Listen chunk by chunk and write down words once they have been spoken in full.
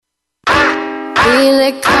Feel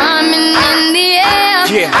it coming in the air.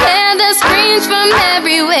 Hear the screams from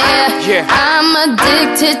everywhere. I'm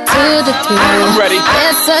addicted to the thrill. I'm ready.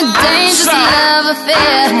 It's a dangerous love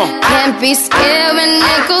affair. Can't be scared when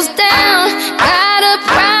it goes down. Got a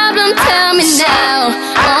problem? Tell me now.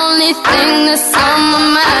 Only thing that's on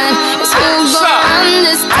my mind is who's gonna run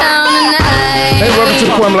this town tonight. Hey, welcome to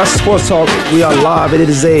the Kwamie Lassiter Sports Talk. We are live. It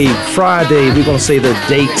is a Friday. We're gonna say the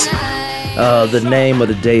date. The name of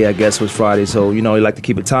the day, I guess, was Friday. So, you know, you like to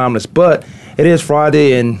keep it timeless. But it is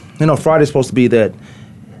Friday, and, you know, Friday's supposed to be that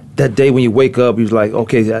day when you wake up, you're like,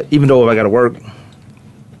 okay, even though I got to work,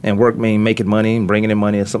 and work means making money and bringing in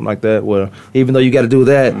money or something like that, well, even though you got to do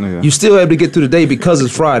that, you still able to get through the day because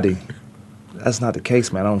it's Friday. That's not the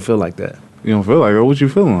case, man. I don't feel like that. You don't feel like it? What you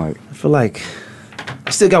feeling like? I feel like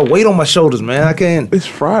I still got weight on my shoulders, man. I can't. It's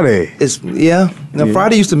Friday. Now,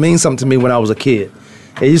 Friday used to mean something to me when I was a kid.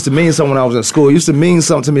 It used to mean something when I was in school. It used to mean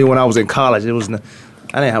something to me when I was in college. I didn't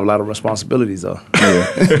have a lot of responsibilities, though.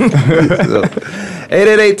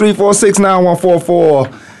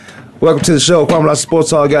 888-346-9144. Welcome to the show, Kwamie Lassiter Sports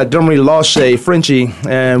Talk. I got Demery Lachey, Frenchie,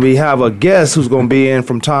 and we have a guest who's going to be in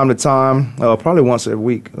from time to time, probably once every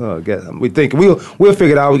week. We think we'll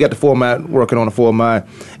figure it out. We got the format, working on the format.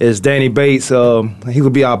 It's Danny Bates. He will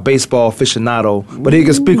be our baseball aficionado, but he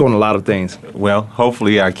can speak on a lot of things. Well,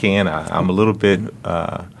 hopefully I can. I'm a little bit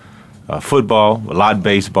football, a lot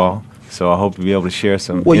baseball. So I hope to be able to share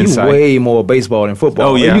some insight. You way more baseball than football.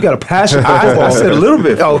 Oh, yeah. You got a passion for football. I said a little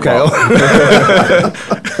bit. Okay.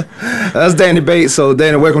 That's Danny Bates. So,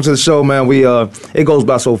 Danny, welcome to the show, man. It goes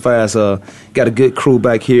by so fast. Got a good crew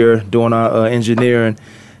back here doing our engineering,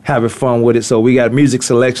 having fun with it. So we got music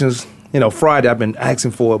selections. You know, Friday I've been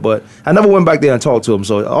asking for it, but I never went back there and talked to him.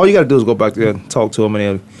 So all you got to do is go back there and talk to him,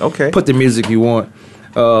 and put the music you want.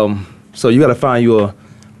 So you got to find you a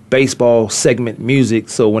baseball segment music,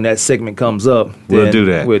 so when that segment comes up, we'll do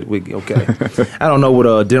that. Okay. I don't know what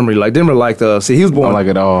Demery like. Demery liked see, he was born. I like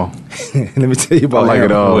it all. Let me tell you about I like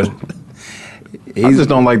it all. I just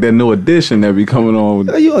don't like that new edition that be coming on.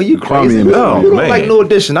 You crazy? You don't like New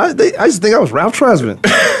Edition. I just think I was Ralph Tresvant.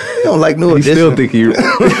 You don't like New Edition. Still think he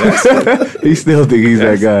still think he's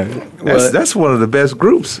that guy. That's one of the best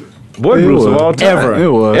groups. Boy groups of all time. Ever. It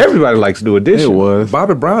was. Everybody likes New Edition. It was.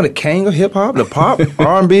 Bobby Brown, the king of hip hop, the pop,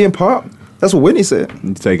 R&B and pop. That's what Whitney said.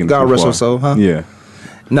 Taking God rest her soul, huh? Yeah.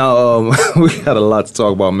 Now, we got a lot to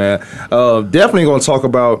talk about, man. Definitely going to talk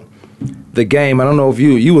about the game. I don't know if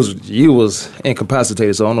you was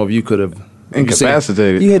incapacitated, so I don't know if you could have.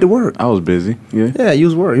 Incapacitated? You had to work. I was busy. Yeah. Yeah, you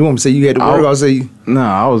was working. You want me to say you had to work? I'll say. No,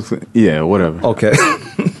 I was. Yeah, whatever. Okay.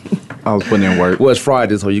 I was putting in work. Well, it's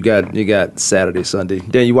Friday, so you got Saturday, Sunday.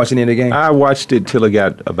 Dan, you watching any of the game? I watched it till it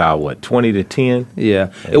got about 20-10.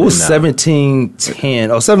 Yeah, it was 17-10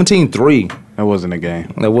 or 17-3. That wasn't a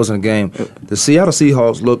game. That wasn't a game. The Seattle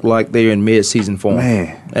Seahawks looked like they were in mid-season form.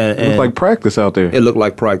 Man, and it looked like practice out there. It looked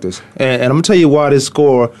like practice. And I'm gonna tell you why this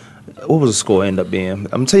score. What was the score end up being? I'm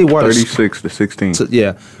gonna tell you why. 36-16.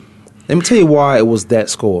 Yeah. Let me tell you why it was that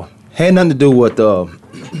score. Had nothing to do with well,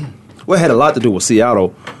 it had a lot to do with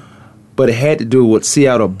Seattle. But it had to do with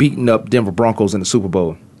Seattle beating up Denver Broncos in the Super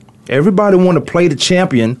Bowl. Everybody want to play the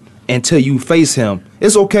champion until you face him.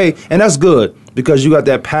 It's okay, and that's good because you got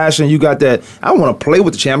that passion. You got that. I want to play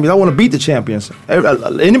with the champions. I want to beat the champions.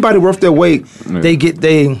 Anybody worth their weight, we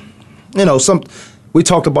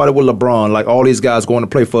talked about it with LeBron. Like all these guys going to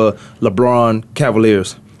play for LeBron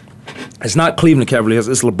Cavaliers. It's not Cleveland Cavaliers.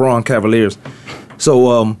 It's LeBron Cavaliers.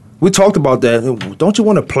 So we talked about that. Don't you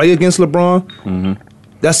want to play against LeBron? Mm-hmm.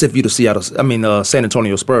 That's if you're the San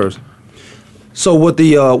Antonio Spurs. So what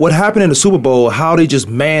happened in the Super Bowl, how they just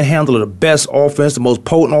manhandled the best offense, the most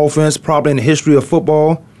potent offense probably in the history of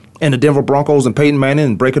football, and the Denver Broncos and Peyton Manning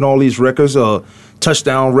and breaking all these records,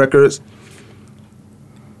 touchdown records.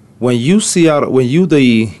 When you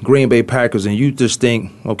the Green Bay Packers and you just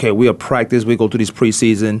think, okay, we have practice, we go through this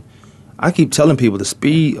preseason. I keep telling people the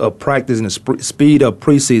speed of practice and the speed of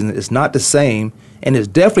preseason is not the same. And it's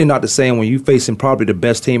definitely not the same when you're facing probably the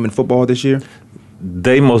best team in football this year.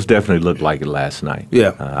 They most definitely looked like it last night.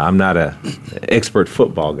 Yeah. I'm not an expert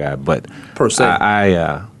football guy, but per se.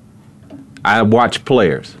 I watch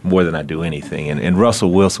players more than I do anything. And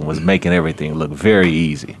Russell Wilson was making everything look very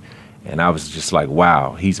easy. And I was just like,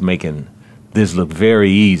 wow, he's making this look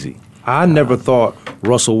very easy. I never thought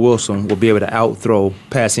Russell Wilson would be able to outthrow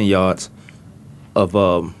passing yards of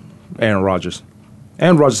Aaron Rodgers.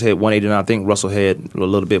 Aaron Rodgers had 189. I think Russell had a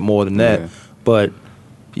little bit more than that. Yeah. But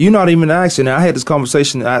you're not even asking. I had this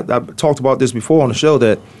conversation. I talked about this before on the show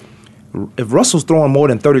that if Russell's throwing more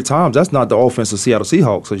than 30 times, that's not the offense of Seattle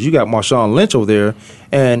Seahawks. Because you got Marshawn Lynch over there.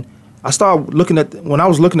 And I started when I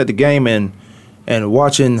was looking at the game and and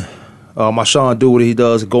watching Marshawn do what he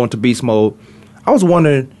does, go into beast mode, I was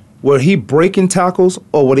wondering, were he breaking tackles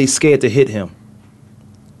or were they scared to hit him?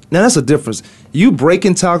 Now that's a difference. You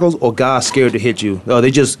breaking tackles or guys scared to hit you?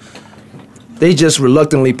 They just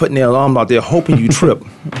reluctantly putting their arm out there hoping you trip.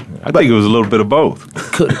 I think it was a little bit of both.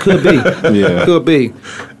 Could be. Yeah. Could be.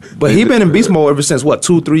 But he been in beast mode ever since, what,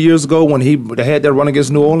 2-3 years ago when they had that run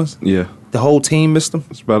against New Orleans? Yeah. The whole team missed him?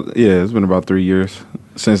 It's been about 3 years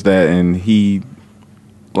since that, and a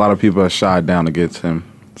lot of people have shied down against him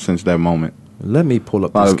since that moment. Let me pull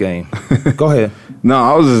up this game. Go ahead. No,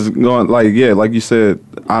 I was just going, like you said,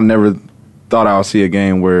 I never thought I would see a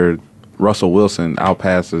game where Russell Wilson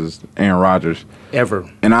outpasses Aaron Rodgers. Ever.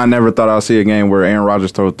 And I never thought I would see a game where Aaron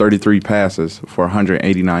Rodgers threw 33 passes for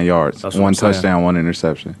 189 yards, one touchdown, one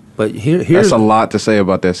interception. But here's that's a lot to say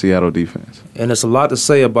about that Seattle defense. And it's a lot to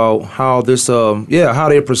say about how this, how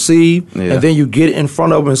they're perceived. Yeah. And then you get in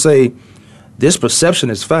front of them and say, this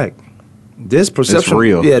perception is fact. This perception, it's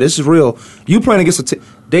real. Yeah, this is real. You playing against a team.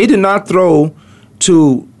 They did not throw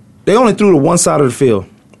they only threw to one side of the field.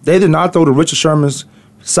 They did not throw to Richard Sherman's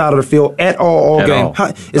side of the field at all game.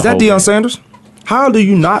 Is that Deion Sanders? How do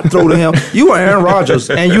you not throw to him? You are Aaron Rodgers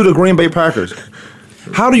and you the Green Bay Packers.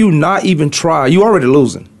 How do you not even try? You already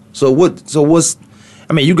losing. So what's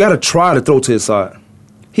you got to try to throw to his side.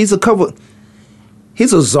 He's a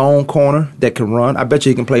zone corner that can run. I bet you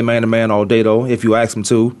he can play man-to-man all day, though, if you ask him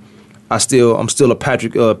to. I'm still a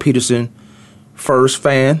Patrick Peterson first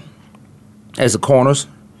fan as the corners.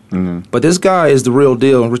 Mm-hmm. But this guy is the real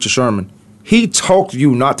deal, Richard Sherman. He talked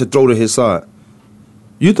you not to throw to his side.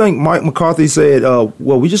 You think Mike McCarthy said,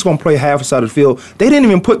 we're just going to play half side of the field. They didn't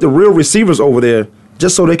even put the real receivers over there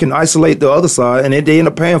just so they can isolate the other side, and they end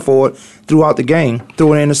up paying for it throughout the game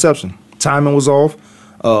through an interception. Timing was off.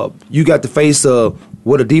 You got to face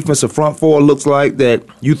what a defensive front four looks like that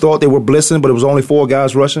you thought they were blitzing, but it was only 4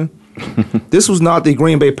 guys rushing. This was not the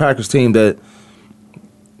Green Bay Packers team that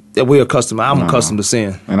we're accustomed. I'm accustomed to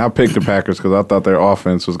seeing. And I picked the Packers because I thought their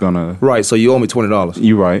offense was gonna. Right. So you owe me $20.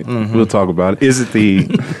 You right. Mm-hmm. We'll talk about it. Is it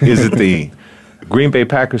the Green Bay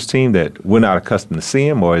Packers team that we're not accustomed to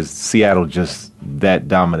seeing, or is Seattle just that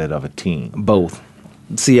dominant of a team? Both.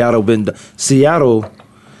 Seattle.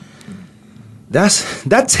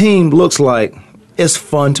 That team looks like it's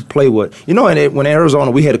fun to play with. You know, when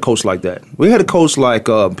Arizona, we had a coach like that. We had a coach like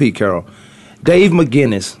Pete Carroll, Dave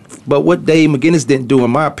McGinnis. But what Dave McGinnis didn't do,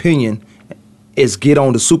 in my opinion, is get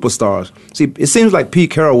on the superstars. See, it seems like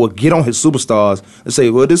Pete Carroll would get on his superstars and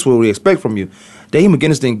say, well, this is what we expect from you. Dave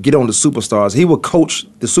McGinnis didn't get on the superstars. He would coach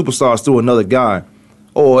the superstars through another guy.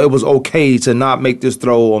 Or it was okay to not make this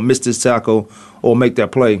throw or miss this tackle or make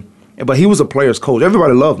that play. But he was a player's coach.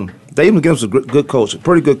 Everybody loved him. Dave McGinnis was a good coach, a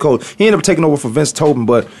pretty good coach. He ended up taking over for Vince Tobin,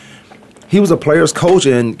 but he was a player's coach,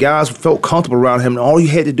 and guys felt comfortable around him. And all you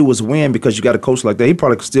had to do was win because you got a coach like that. He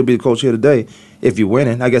probably could still be the coach here today if you're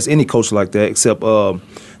winning. I guess any coach like that except the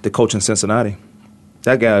coach in Cincinnati.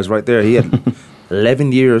 That guy is right there. He had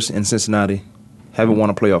 11 years in Cincinnati, haven't won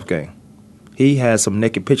a playoff game. He has some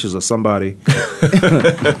naked pictures of somebody,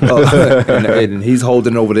 and he's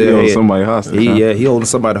holding over there. He holding somebody hostage. Yeah, he holding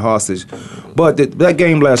somebody hostage. But that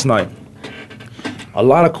game last night, a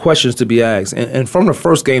lot of questions to be asked. And from the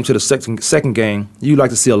first game to the second game, you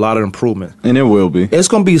like to see a lot of improvement. And it will be. It's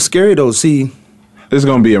going to be scary, though, to see it's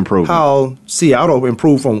going to be improvement. How Seattle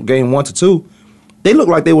improved from game 1 to 2. They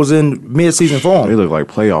looked like they was in mid-season form. They looked like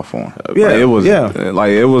playoff form. Yeah,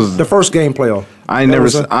 like it was the first game playoff. I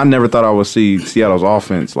never thought I would see Seattle's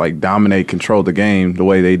offense dominate, control the game the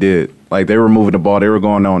way they did. Like they were moving the ball, they were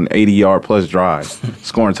going on 80-yard plus drives,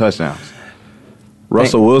 scoring touchdowns.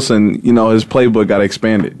 Russell Wilson, his playbook got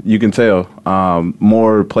expanded. You can tell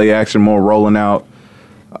more play action, more rolling out.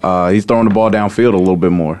 He's throwing the ball downfield a little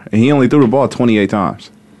bit more, and he only threw the ball 28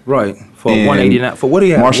 times. Right. For 189. For what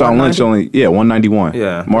he had? Marshawn Lynch 191.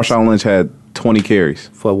 Yeah. Marshawn Lynch had 20 carries.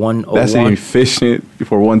 For 101. That's efficient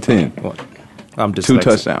for 110. I'm dyslexic. 2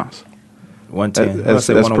 touchdowns. 110.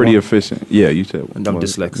 That's pretty efficient. Yeah, you said. I'm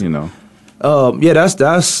dyslexic.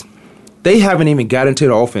 That's they haven't even got into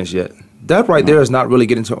the offense yet. That right there is not really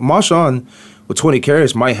getting to it. Marshawn with 20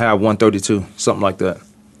 carries might have 132, something like that.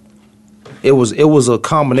 It was a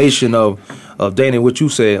combination of Danny, what you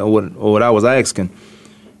said, or what I was asking.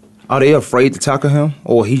 Are they afraid to tackle him,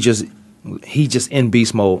 or he just in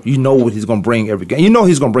beast mode? You know what he's going to bring every game. You know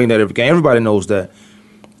he's going to bring that every game. Everybody knows that.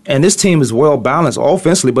 And this team is well balanced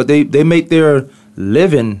offensively, but they make their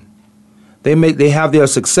living. They have their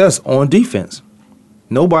success on defense.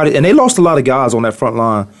 And they lost a lot of guys on that front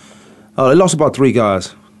line. They lost about 3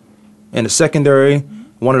 guys in the secondary,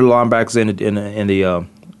 one of the linebackers in the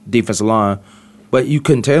defensive line, but you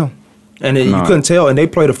couldn't tell. And then you couldn't tell, and they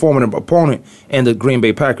played a formidable opponent and the Green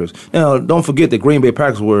Bay Packers. Now, don't forget the Green Bay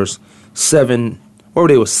Packers were 7-9-1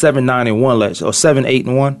 last, or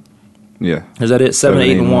 7-8-1. Yeah, is that it?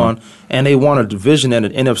 7-8-1, and they won a division in the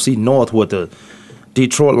NFC North with the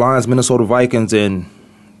Detroit Lions, Minnesota Vikings, and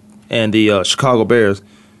the Chicago Bears.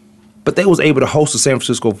 But they was able to host the San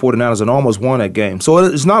Francisco 49ers and almost won that game. So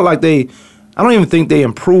it's not like I don't even think they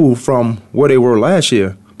improved from where they were last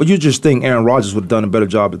year. But you just think Aaron Rodgers would have done a better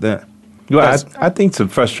job at that. Well, I think some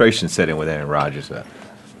frustration set in with Aaron Rodgers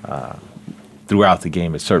throughout the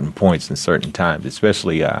game at certain points and certain times.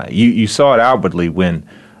 Especially, you saw it outwardly when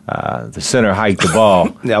the center hiked the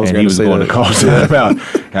ball and he was going to call something out.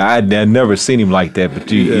 I'd never seen him like that, but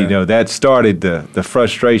you know that started the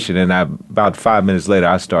frustration. And about 5 minutes later,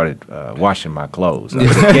 I started washing my clothes.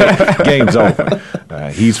 Game's over.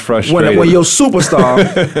 He's frustrated. When your superstar,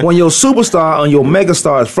 and your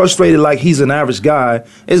megastar is frustrated like he's an average guy,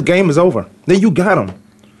 his game is over. Then you got him.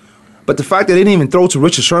 But the fact that they didn't even throw to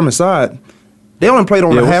Richard Sherman's side, they only played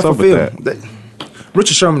on half a field.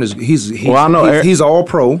 Richard Sherman he's all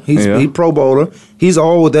pro. He's Pro Bowler. He's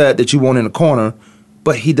all that you want in the corner,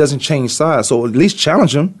 but he doesn't change sides. So at least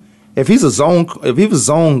challenge him. If he's a zone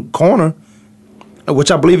corner,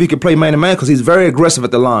 which I believe he can play man to man because he's very aggressive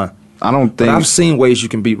at the line. But I've seen ways you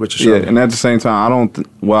can beat Richard Sherman. Yeah, and at the same time,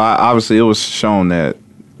 obviously it was shown that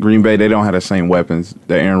Green Bay, they don't have the same weapons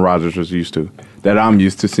that Aaron Rodgers was used to, that I'm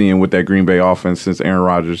used to seeing with that Green Bay offense since Aaron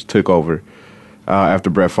Rodgers took over after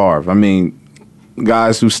Brett Favre. I mean,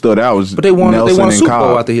 guys who stood out was but they won a Super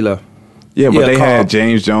Bowl after he left. Yeah, but they had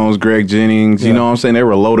James Jones, Greg Jennings. You know what I'm saying? They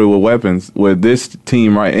were loaded with weapons with this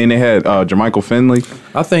team, right? And they had Jermichael Finley.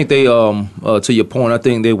 I think they, to your point, I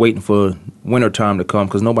think they're waiting for wintertime to come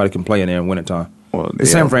because nobody can play in there in wintertime. Well,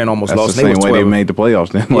 San Fran almost lost. That's the same way they made the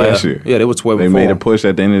playoffs last year. Yeah, they were 12. They made a push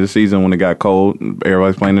at the end of the season when it got cold.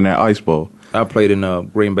 Everybody's playing in that ice bowl. I played in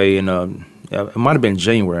Green Bay in it might have been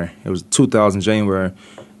January. It was 2000 January.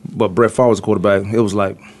 But Brett Favre was the quarterback. It was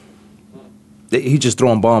like he just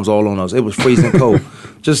throwing bombs all on us. It was freezing cold.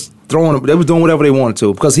 Just throwing them. They was doing whatever they wanted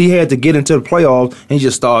to because he had to get into the playoffs and he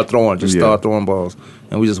just started throwing balls.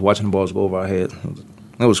 And we just watching the balls go over our head.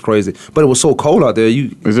 It was crazy. But it was so cold out there.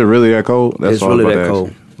 Is it really that cold? It's really that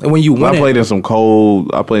cold. And when you win, I played in some cold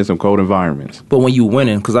environments. But when you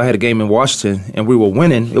winning, because I had a game in Washington and we were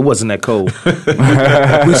winning, it wasn't that cold.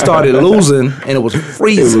 We started losing and it was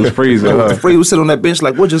freezing. It was freezing. We were sitting on that bench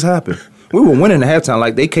like, what just happened? We were winning at halftime.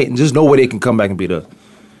 Like they can't. There's no way they can come back and beat us.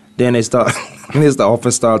 Then they start. The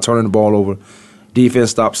offense started turning the ball over. Defense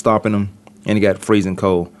stopped stopping them, and it got freezing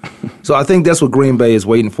cold. So I think that's what Green Bay is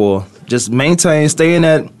waiting for. Just maintain, stay in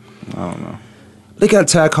that. I don't know. They got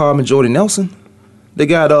Ty Cobb and Jordy Nelson. They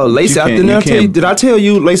got Lacy. Did I tell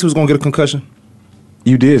you Lacy was going to get a concussion?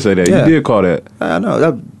 You did say that. Yeah. You did call that. I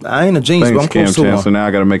know. I ain't a genius, but I'm close to one. So now I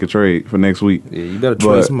got to make a trade for next week. Yeah, you better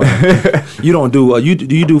trade somebody. You don't do.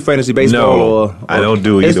 Do you do fantasy baseball? No, I don't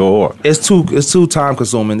do either or. It's too time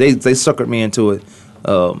consuming. They suckered me into it.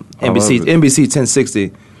 NBC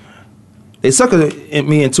 1060. They suckered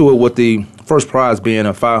me into it with the first prize being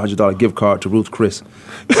a $500 gift card to Ruth Chris.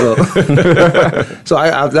 So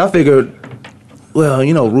I figured,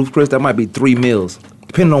 well, Ruth Chris, that might be 3 meals.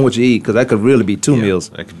 Depending on what you eat, because that could really be 2 meals.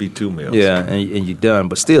 That could be 2 meals. Yeah, and you're done.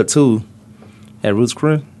 But still 2 at Ruth's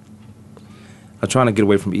Chris. I'm trying to get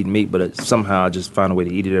away from eating meat, but somehow I just find a way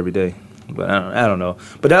to eat it every day. But I don't know.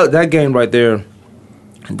 But that game right there,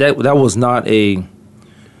 that was not a...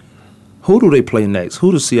 Who do they play next?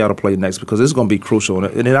 Who does Seattle play next? Because this is going to be crucial.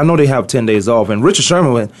 And I know they have 10 days off. And Richard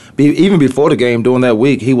Sherman, even before the game, during that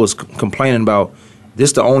week, he was complaining about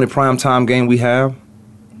this the only primetime game we have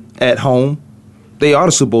at home. They are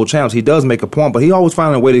the Super Bowl champs. He does make a point, but he always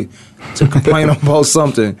finds a way to complain about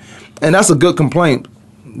something. And that's a good complaint.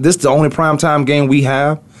 This is the only primetime game we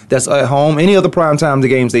have that's at home. Any other primetime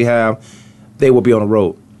games they have, they will be on the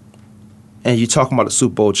road. And you're talking about the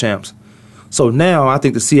Super Bowl champs. So now I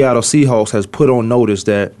think the Seattle Seahawks has put on notice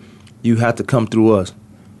that you have to come through us.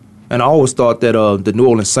 And I always thought that the New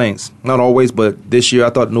Orleans Saints, not always, but this year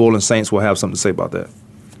I thought the New Orleans Saints will have something to say about that.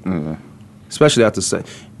 Mm-hmm. Especially after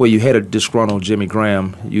you had a disgruntled Jimmy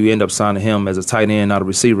Graham, you end up signing him as a tight end, not a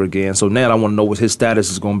receiver again. So now I want to know what his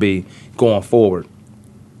status is going to be going forward.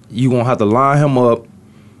 You going to have to line him up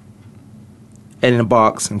in the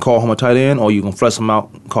box and call him a tight end, or you going to flex him out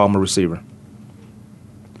and call him a receiver?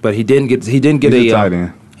 But he didn't get he's a tight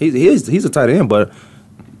end. He's a tight end, but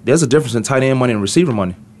there's a difference in tight end money and receiver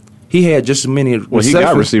money. He had just as many Well, he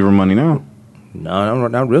got receiver money now. No,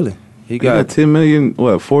 not really. He got $10 million,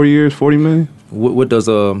 4 years, $40 million? What does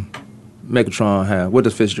Megatron have? What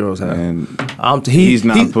does Fitzgerald have? And He's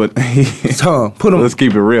not put. Put him. Let's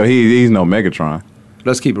keep it real. He's no Megatron.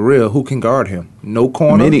 Let's keep it real. Who can guard him? No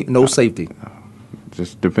corner, no safety.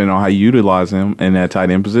 Just depending on how you utilize him in that tight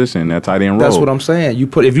end position, that tight end role. That's what I'm saying.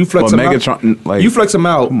 If you flex him Megatron, out, you flex him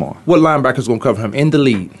out. What linebacker's going to cover him in the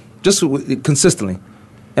league? Just consistently.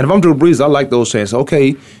 And if I'm Drew Brees, I like those chances.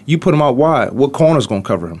 Okay, you put him out wide. What corner's going to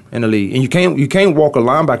cover him in the league? And you can't walk a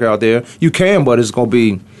linebacker out there. You can, but it's going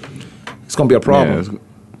to be a problem. Yeah,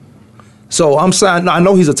 so I'm saying I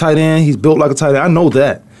know he's a tight end. He's built like a tight end. I know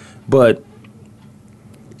that, but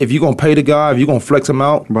if you're going to pay the guy, if you're going to flex him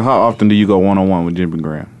out. But how often do you go one-on-one with Jimmy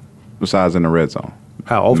Graham besides in the red zone?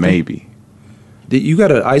 How often? Maybe. You got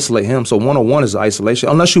to isolate him. So one-on-one is isolation.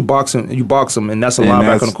 Unless you box him, and that's a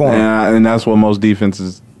linebacker in the corner. And that's what most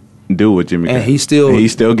defenses do with Jimmy Graham. And he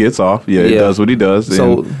still gets off. Yeah, he does what he does.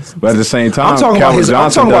 So, but at the same time, I'm talking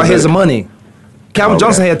about his money. Calvin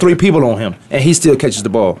Johnson had 3 people on him, and he still catches the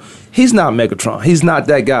ball. He's not Megatron. He's not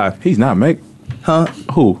that guy. He's not Huh?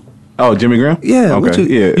 Who? Oh, Jimmy Graham? Yeah.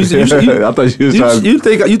 Okay. I thought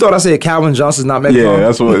you thought I said Calvin Johnson's not Megatron? Yeah,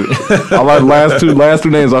 that's what. I like last two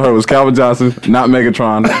names I heard was Calvin Johnson, not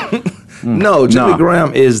Megatron. No, Jimmy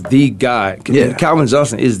Graham is the guy. Yeah. Calvin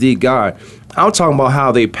Johnson is the guy. I'm talking about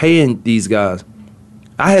how they paying these guys.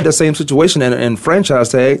 I had the same situation in franchise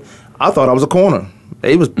tag. I thought I was a corner.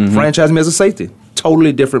 They was franchising me as a safety.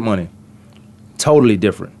 Totally different money. Totally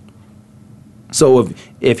different. So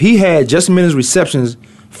if he had just a minute's receptions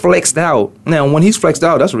flexed out, now when he's flexed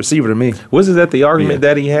out, that's a receiver to me. Wasn't that the argument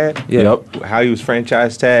that he had? Yeah. Yep. How he was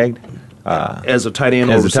franchise tagged as a tight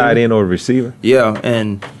end or receiver. Yeah,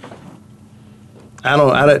 and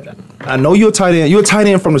I know you're a tight end. You're a tight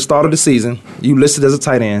end from the start of the season. You listed as a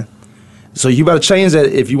tight end. So you better change that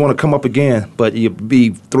if you want to come up again, but you'll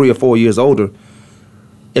be 3 or 4 years older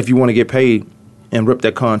if you want to get paid and rip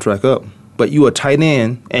that contract up. But you a tight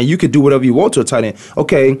end, and you could do whatever you want to a tight end.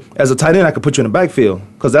 Okay, as a tight end, I could put you in the backfield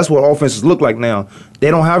because that's what offenses look like now. They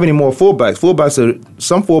don't have any more fullbacks.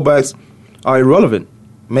 Some fullbacks are irrelevant.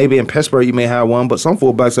 Maybe in Pittsburgh you may have one, but some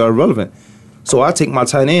fullbacks are irrelevant. So I take my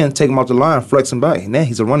tight end, take him off the line, flex him back. Now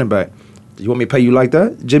he's a running back. Do you want me to pay you like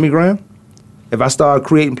that, Jimmy Graham? If I start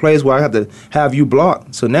creating plays where I have to have you block,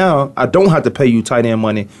 so now I don't have to pay you tight end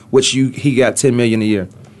money, which he got $10 million a year.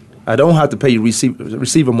 I don't have to pay you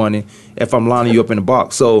receiver money if I'm lining you up in the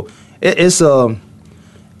box. So it's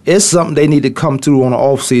something they need to come through on the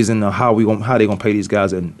off season of how they gonna pay these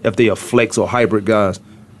guys and if they are flex or hybrid guys.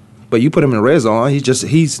 But you put him in the red zone,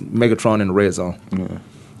 he's Megatron in the red zone. Yeah.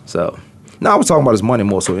 So now I was talking about his money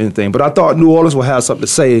more so than anything. But I thought New Orleans would have something to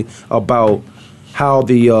say about how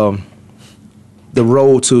the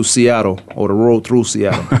road to Seattle or the road through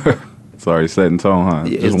Seattle. It's already set in tone, huh?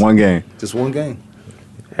 Yeah, just one game. Just one game.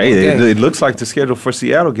 Hey, it looks like the schedule for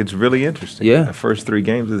Seattle gets really interesting. Yeah. The first 3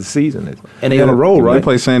 games of the season. And they're on a roll, right? They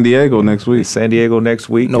play San Diego next week. San Diego next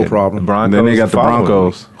week. No problem. The Broncos. Then they got the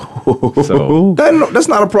Broncos. So that's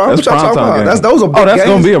not a problem. That's prime time game. Those are big that's games.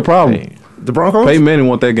 going to be a problem. Hey. The Broncos? Peyton Manning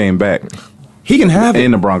want that game back. He can have it.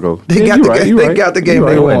 And the Broncos. They got the game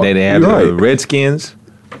they want. And then they have the Redskins.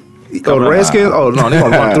 The Redskins? Oh, no, they're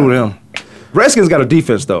going to run through them. Redskins got a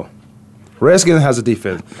defense, though. Redskins has a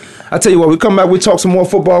defense. I tell you what, we come back, we talk some more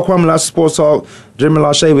football. Kwamie Lassiter Sports Talk. Jimmy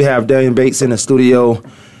Lachey, we have Daniel Bates in the studio.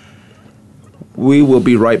 We will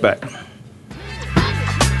be right back.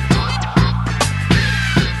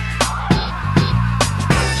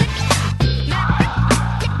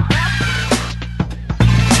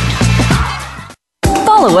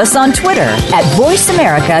 Follow us on Twitter at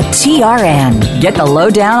VoiceAmericaTRN. Get the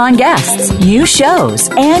lowdown on guests, new shows,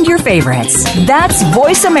 and your favorites. That's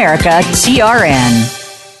VoiceAmericaTRN.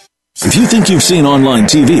 If you think you've seen online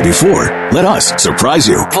TV before, let us surprise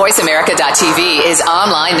you. VoiceAmerica.tv is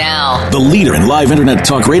online now. The leader in live internet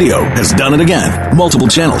talk radio has done it again. Multiple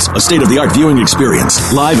channels, a state-of-the-art viewing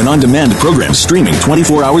experience, live and on-demand programs streaming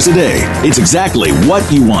 24 hours a day. It's exactly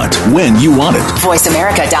what you want, when you want it.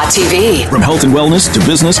 VoiceAmerica.tv. From health and wellness to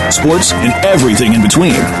business, sports, and everything in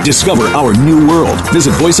between. Discover our new world.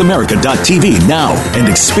 Visit VoiceAmerica.tv now and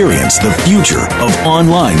experience the future of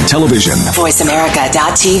online television.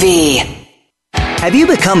 VoiceAmerica.tv. Have you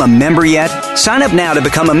become a member yet? Sign up now to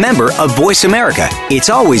become a member of Voice America.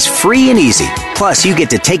 It's always free and easy. Plus, you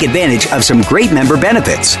get to take advantage of some great member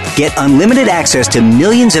benefits. Get unlimited access to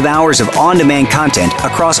millions of hours of on-demand content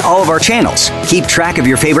across all of our channels. Keep track of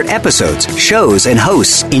your favorite episodes, shows, and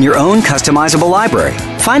hosts in your own customizable library.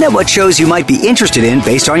 Find out what shows you might be interested in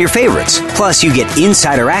based on your favorites. Plus, you get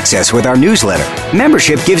insider access with our newsletter.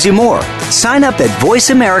 Membership gives you more. Sign up at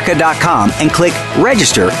voiceamerica.com and click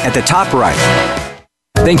register at the top right.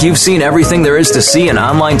 Think you've seen everything there is to see in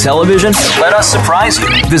online television? Let us surprise you.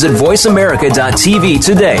 Visit voiceamerica.tv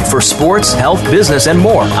today for sports, health, business, and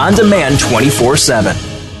more on demand 24/7.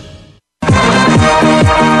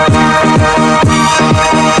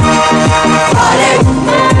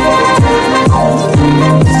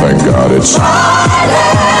 Thank God it's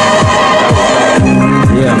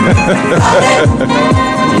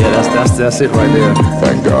that's it right there.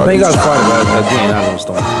 Thank God. Thank God it's Friday, but again, I don't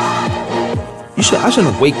start. I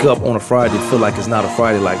shouldn't wake up on a Friday and feel like it's not a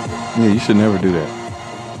Friday. Like, Yeah, you should never do that.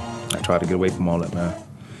 I try to get away from all that, man.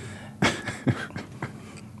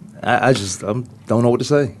 I just don't know what to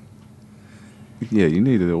say. Yeah, you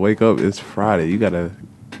need to wake up. It's Friday. You gotta.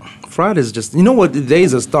 Friday's just, you know what? The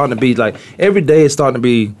days are starting to be like, every day is starting to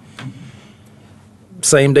be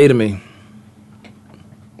same day to me.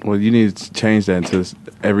 Well, you need to change that into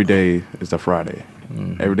every day is a Friday.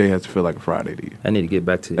 Mm-hmm. Every day has to feel like a Friday to you. I need to get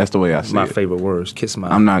back to That's the way I see my it. favorite words. Kiss my.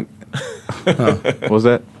 I'm not. What's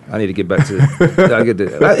that? I need to get back to it.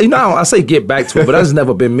 I say get back to it, but that's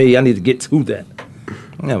never been me. I need to get to that.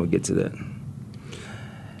 I never get to that.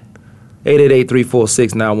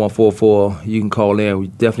 888-346-9144. You can call in. We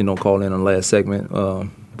definitely don't call in on the last segment.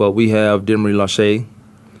 But we have Demery Lachey,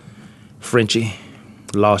 Frenchie,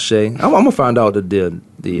 Lachey. I'm gonna find out the origin.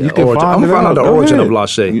 I'm gonna find out the origin of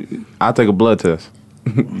Lachey. I'll take a blood test.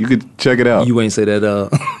 You could check it out. You ain't say that.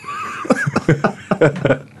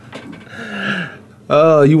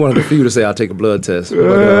 You wanted a few to say I'll take a blood test.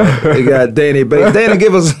 But, they got Danny. Danny,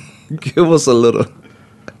 give us a little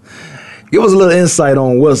insight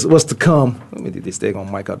on what's to come. Let me get this thing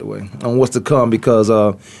on mic out the way. On what's to come, because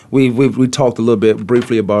we talked a little bit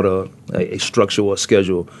briefly about a structure or a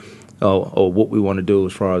schedule or what we want to do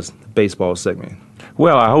as far as the baseball segment.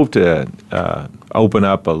 Well, I hope to open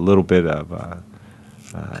up a little bit of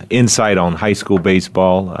insight on high school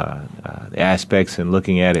baseball, the aspects, and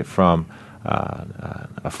looking at it from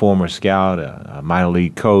a former scout, a minor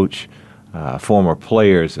league coach, former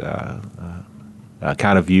players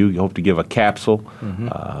kind of view. You hope to give a capsule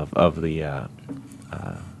of the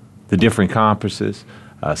different conferences,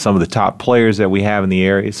 some of the top players that we have in the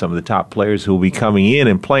area, some of the top players who will be coming in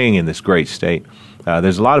and playing in this great state.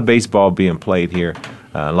 There's a lot of baseball being played here,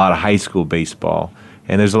 a lot of high school baseball,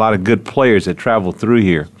 and there's a lot of good players that travel through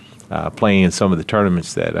here playing in some of the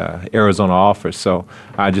tournaments that Arizona offers. So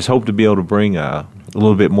I just hope to be able to bring a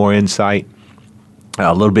little bit more insight,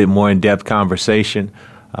 a little bit more in-depth conversation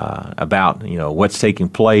about what's taking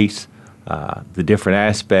place, the different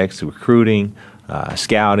aspects, recruiting,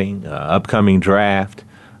 scouting, upcoming draft,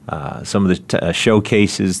 some of the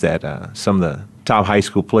showcases that some of the top high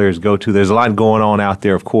school players go to. There's a lot going on out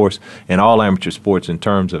there, of course, in all amateur sports in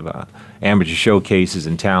terms of amateur showcases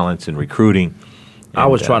and talents and recruiting. I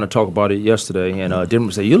was trying to talk about it yesterday, and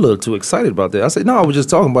Denver said, "You're a little too excited about that." I said, "No, I was just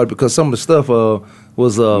talking about it because some of the stuff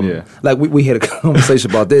was like we had a conversation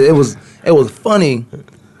about that. It was funny,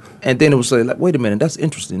 and then it was like, wait a minute, that's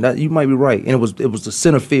interesting. That you might be right." And it was the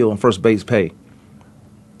center field and first base pay.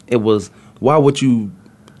 It was, why would you,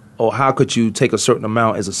 or how could you take a certain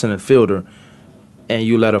amount as a center fielder, and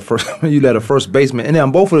you let a first baseman, and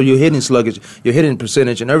then both of your hitting sluggish, your hitting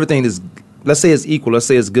percentage, and everything is, let's say it's equal, let's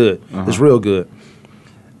say it's good, it's real good.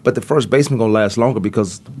 But the first baseman gonna last longer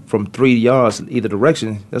because from 3 yards either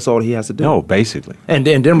direction, that's all he has to do. No, basically. And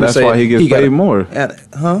then Denver That's why he gets paid more.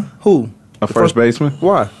 Who? A first baseman?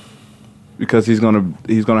 Why? Because he's gonna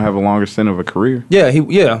have a longer stint of a career. Yeah,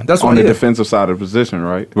 that's on the defensive side of the position,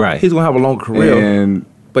 right? Right. He's gonna have a longer career.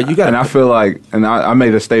 But you got. And I feel like, and I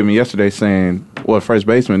made a statement yesterday saying, well, first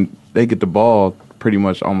baseman, they get the ball pretty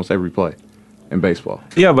much almost every play in baseball.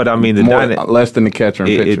 Yeah, but I mean, less than the catcher and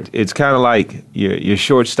pitcher. It's kind of like your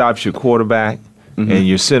shortstop's your quarterback, and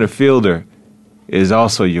your center fielder is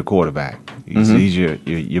also your quarterback. He's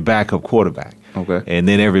your backup quarterback. Okay. And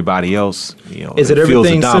then everybody else, is it fills a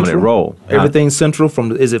everything dominant central? role. Everything central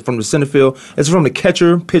is it from the center field? Is it from the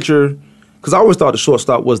catcher, pitcher? Because I always thought the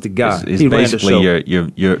shortstop was the guy. It's he ran the basically show.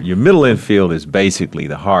 your middle infield is basically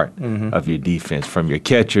the heart of your defense, from your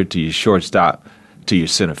catcher to your shortstop to your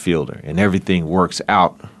center fielder, and everything works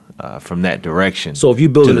out from that direction. So if you're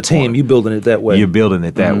building a team, you're building it that way. You're building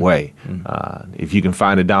it that way. If you can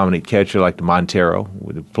find a dominant catcher like the Montero,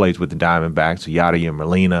 who plays with the Diamondbacks, Yadier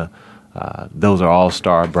Molina, those are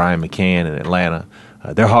all-star. Brian McCann in Atlanta.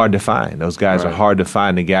 They're hard to find. Those guys are hard to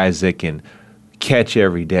find, the guys that can catch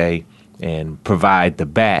every day and provide the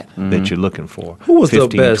bat that you're looking for. Who was 15,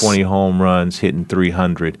 the best? 20 home runs, hitting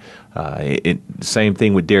 300. Same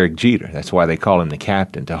thing with Derek Jeter. That's why they call him the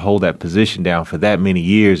captain, to hold that position down for that many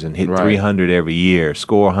years and hit 300 every year,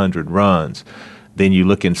 score 100 runs. Then you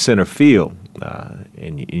look in center field.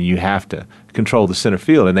 and you have to control the center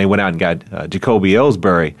field. And they went out and got Jacoby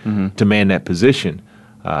Ellsbury to man that position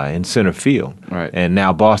in center field. Right. And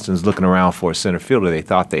now Boston's looking around for a center fielder. They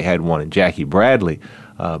thought they had one in Jackie Bradley,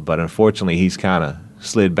 but unfortunately he's kind of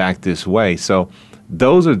slid back this way. So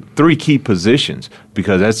those are three key positions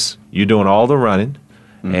because you're doing all the running,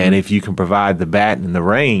 and if you can provide the bat and the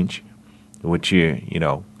range, which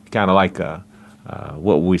kind of like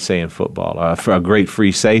what we say in football, for a great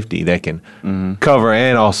free safety that can cover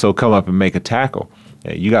and also come up and make a tackle.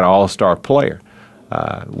 You got an all-star player.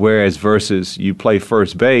 Whereas versus you play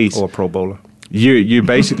first base or a Pro Bowler, you're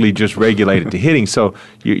basically just regulated to hitting. So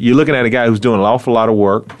you're looking at a guy who's doing an awful lot of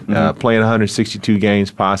work, playing 162 games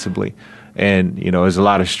possibly, and there's a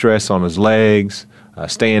lot of stress on his legs,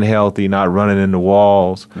 staying healthy, not running into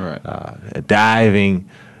walls, diving,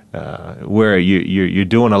 where you're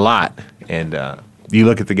doing a lot. And you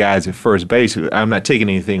look at the guys at first base. I'm not taking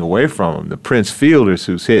anything away from them. The Prince Fielders,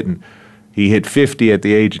 he hit 50 at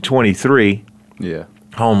the age of 23. Yeah,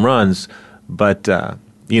 home runs, but the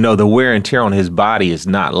wear and tear on his body is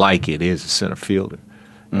not like it is a center fielder,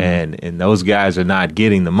 and those guys are not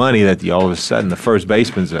getting the money that all of a sudden the first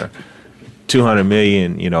basemen are $200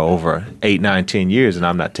 million, over 8, 9, 10 years, and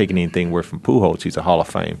I'm not taking anything away from Pujols. He's a Hall of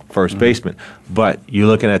Fame first baseman, but you're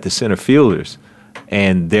looking at the center fielders,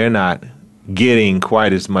 and they're not getting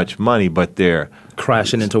quite as much money, but they're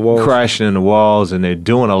crashing into walls, and they're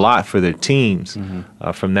doing a lot for their teams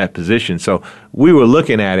from that position. So we were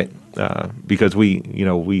looking at it because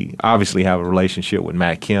we obviously have a relationship with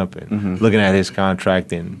Matt Kemp, and looking at his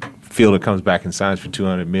contract, and Fielder comes back and signs for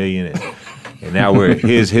 $200 million, and now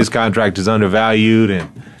his contract is undervalued,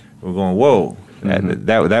 and we're going, whoa.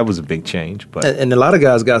 That was a big change, but and a lot of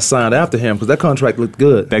guys got signed after him because that contract looked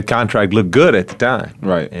good. That contract looked good at the time,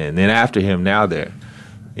 right? And then after him, now they're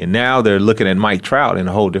looking at Mike Trout in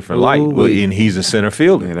a whole different light, and he's a center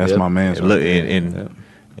fielder. Yeah, that's my man.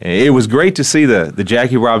 And it was great to see the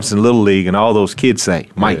Jackie Robinson Little League and all those kids say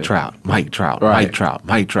Mike Trout, Mike Trout, right. Mike Trout,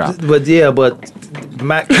 Mike Trout. But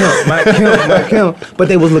Matt Kemp. But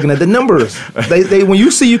they was looking at the numbers. They when you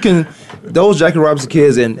see you can. Those Jackie Robinson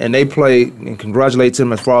kids and they play and congratulate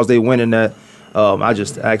them as far as they winning that. I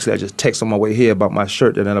just text on my way here about my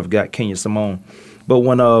shirt that I've got Kenya Simone. But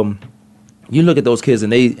when you look at those kids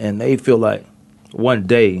and they feel like one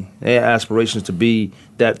day they have aspirations to be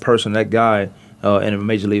that person, that guy in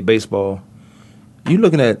Major League Baseball. You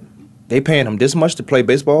looking at they paying him this much to play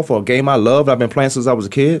baseball for a game I love. I've been playing since I was a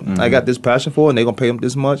kid. I got this passion for it, and they're gonna pay him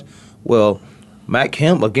this much. Well, Matt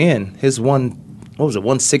Kemp again, his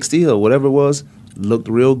 160 or whatever it was, looked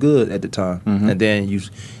real good at the time. And then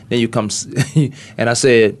you come, and I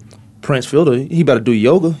said, Prince Fielder, he better do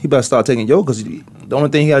yoga. He better start taking yoga because the only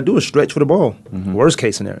thing he got to do is stretch for the ball. Worst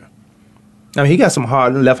case scenario. I mean, he got some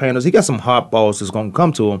hard left-handers. He got some hot balls that's going to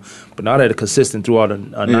come to him, but not at a consistent throughout a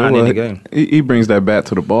 9-inning game. He brings that bat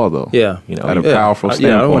to the ball, though. Yeah. At a powerful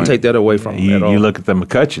standpoint. Yeah, I don't want to take that away from him at all. You look at the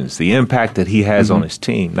McCutcheons, the impact that he has on his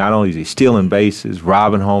team. Not only is he stealing bases,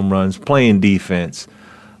 robbing home runs, playing defense,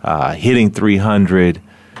 hitting 300.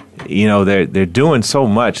 They're doing so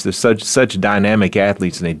much. They're such dynamic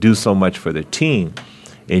athletes, and they do so much for their team.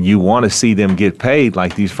 And you want to see them get paid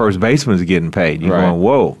like these first basemen are getting paid. You're going,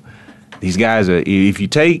 whoa. These guys are. If you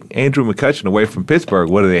take Andrew McCutchen away from Pittsburgh,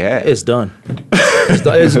 what do they have? It's done. It's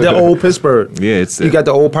the old Pittsburgh. Yeah, you got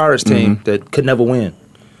the old Pirates team that could never win.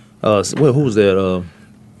 Who was there?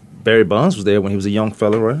 Barry Bonds was there when he was a young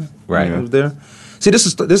fella, right? Right. He was there. See, this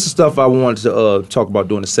is stuff I wanted to talk about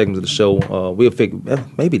during the segments of the show. We'll figure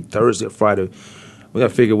maybe Thursday or Friday. We got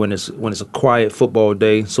to figure when it's a quiet football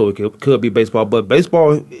day, so it could be baseball. But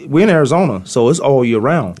baseball, we're in Arizona, so it's all year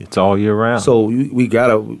round. It's all year round. So we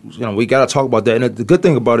gotta talk about that. And the good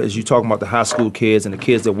thing about it is you talking about the high school kids and the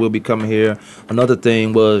kids that will be coming here. Another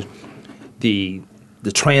thing was the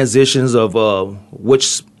transitions of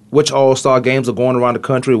which All-Star games are going around the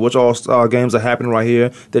country, which All-Star games are happening right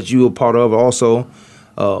here that you are part of also.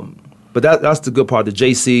 But that's the good part. The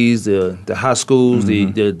JCs, the high schools,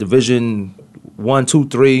 the Division 1, 2,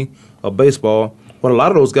 3 of baseball. But a lot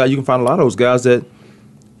of those guys, you can find a lot of those guys that,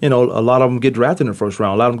 a lot of them get drafted in the first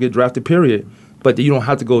round. A lot of them get drafted, period. But you don't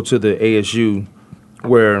have to go to the ASU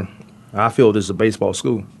where I feel this is a baseball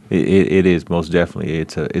school. It is, most definitely.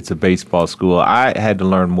 It's a baseball school. I had to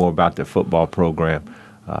learn more about their football program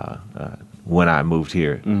when I moved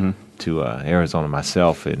here to Arizona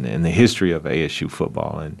myself and the history of ASU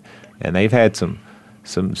football. And they've had some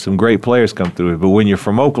great players come through it. But when you're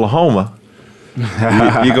from Oklahoma,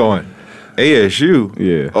 you're going, ASU?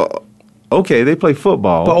 Yeah. Okay, they play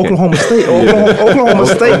football. But okay. Oklahoma State, Oklahoma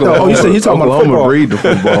State though. Oh, you talking about Oklahoma football? breed the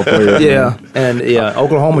football players. Yeah, and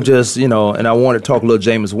Oklahoma just and I wanted to talk a little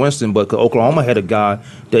Jameis Winston, but 'cause Oklahoma had a guy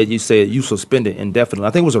that you said you suspended indefinitely.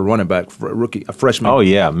 I think it was a running back, a freshman. Oh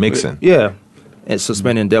yeah, Mixon. Yeah, and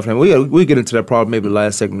suspended indefinitely. We get into that problem maybe the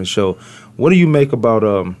last segment of the show. What do you make about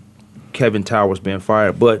Kevin Towers being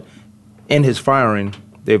fired? But in his firing,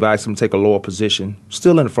 they've asked him to take a lower position,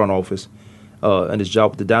 still in the front office. In his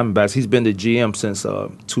job with the Diamondbacks. He's been the GM since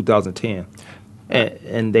 2010,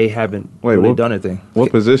 and they haven't really done anything.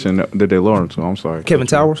 What position did they lower him to? I'm sorry. Kevin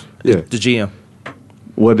Towers? Yeah. The GM.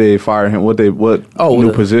 What they fire him? What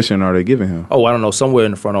new position are they giving him? Oh, I don't know. Somewhere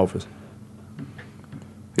in the front office.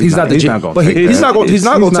 He's not going to take it. He's not going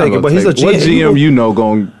to take it, but he's a GM. What GM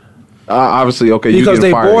going? Obviously, okay, because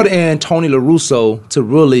they brought him. in Tony La Russa to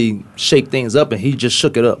really shake things up, and he just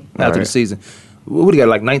shook it up after the season. What do you got,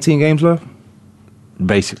 like 19 games left?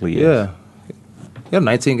 Basically, yes. Yeah,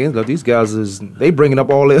 19 games left. These guys they bringing up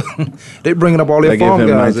all their farm guys. They give him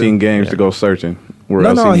 19 games to go searching. Where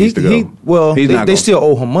else he needs to go. They still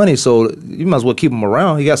owe him money, so you might as well keep him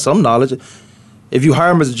around. He got some knowledge. If you hire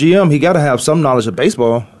him as a GM, he got to have some knowledge of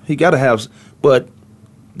baseball. He got to have, but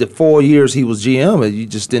the 4 years he was GM, you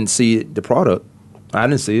just didn't see the product. I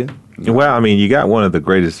didn't see it. Well, I mean, you got one of the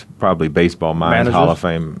greatest, probably baseball minds, Hall of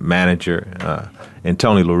Fame manager, and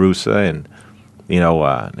Tony La Russa, and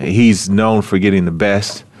he's known for getting the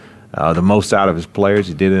best, the most out of his players.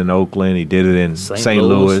 He did it in Oakland. He did it in St.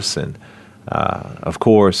 Louis. And, of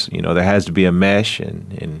course, there has to be a mesh,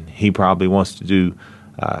 and he probably wants to do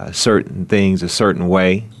certain things a certain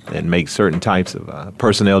way and make certain types of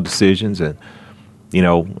personnel decisions. And,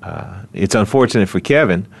 it's unfortunate for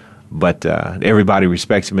Kevin, but everybody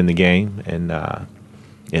respects him in the game.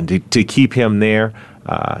 And to keep him there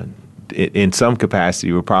in some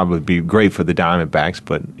capacity would probably be great for the Diamondbacks,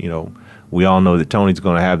 but we all know that Tony's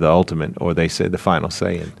going to have the ultimate, or they said the final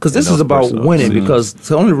say. Because this is about winning. Because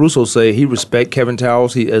Tony Russo say he respect Kevin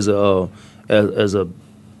Towers. He as a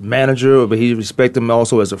manager, but he respect him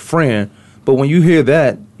also as a friend. But when you hear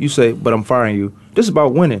that, you say, "But I'm firing you." This is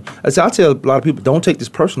about winning. I tell a lot of people, don't take this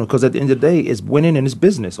personal, because at the end of the day, it's winning and it's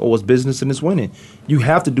business, or it's business and it's winning. You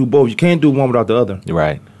have to do both. You can't do one without the other.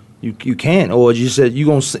 Right. You can't, or you said you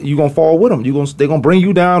gonna fall with them. They're gonna bring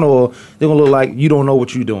you down, or they're gonna look like you don't know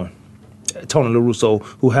what you're doing. Tony La Russa,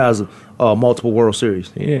 who has multiple World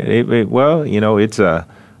Series. Yeah, well, it's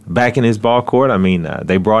back in his ball court. I mean,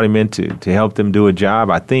 they brought him in to help them do a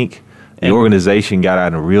job. I think the organization got out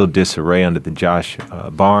in a real disarray under the Josh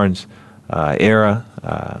Barnes era.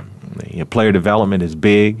 Player development is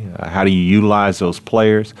big. How do you utilize those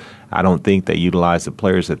players? I don't think they utilized the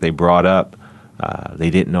players that they brought up. They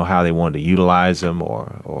didn't know how they wanted to utilize them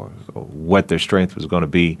or what their strength was going to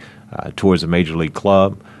be towards a major league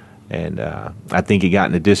club. And I think it got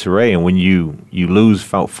into disarray. And when you lose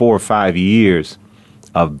 4 or 5 years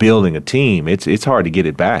of building a team, it's hard to get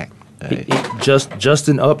it back.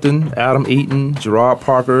 Justin Upton, Adam Eaton, Gerard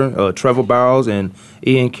Parker, Trevor Bowles, and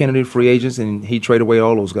Ian Kennedy, free agents, and he traded away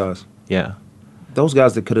all those guys. Yeah. Those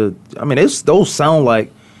guys that could have, those sound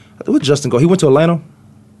like, where'd Justin go? He went to Atlanta?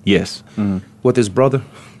 Yes. Mm-hmm. With his brother?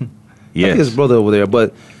 Yes. I think his brother over there.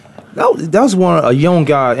 But that was a young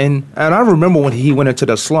guy, and I remember when he went into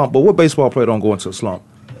that slump, but what baseball player don't go into a slump?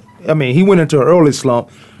 I mean, he went into an early slump,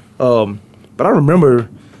 but I remember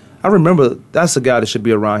that's a guy that should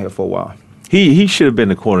be around here for a while. He should have been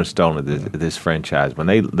the cornerstone of this franchise. When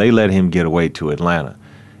they let him get away to Atlanta,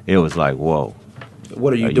 it was like, whoa.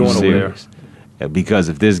 What are you doing over there? Because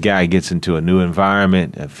if this guy gets into a new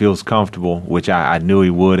environment and feels comfortable, which I knew he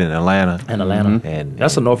would in Atlanta. Mm-hmm. And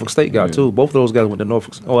that's a Norfolk State guy, too. Both of those guys went to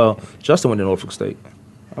Norfolk. Well, Justin went to Norfolk State.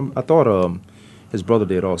 I thought his brother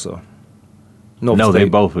did also. No, they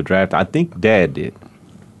both were drafted. I think Dad did.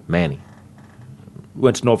 Manny.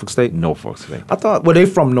 Went to Norfolk State? Norfolk State. I thought, they're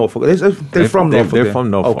from Norfolk. They're from Norfolk. They're from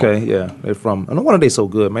Norfolk. Okay, yeah. They're from, no wonder they so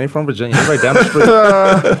good, man. They're from Virginia. They're right down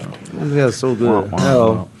the street. Yeah, so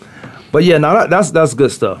good. But yeah, no, that's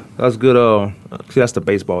good stuff. That's good. See, that's the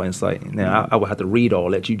baseball insight. Now I would have to read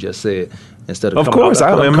all that you just said instead of. Of course,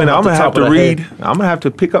 I'm gonna have to read. I'm gonna have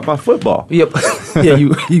to pick up my football. Yep. Yeah,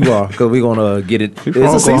 you are, because we're gonna get it. From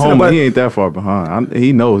Oklahoma, he ain't that far behind.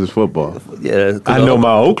 He knows his football. Yeah, I know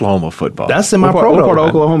my Oklahoma football. That's in my pro. What part of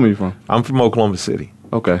Oklahoma you from? I'm from Oklahoma City.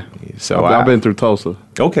 Okay. So I've been through Tulsa.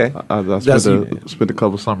 Okay. I spent a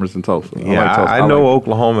couple summers in Tulsa. Yeah, like Tulsa. I know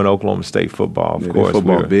Oklahoma and Oklahoma State football, of course.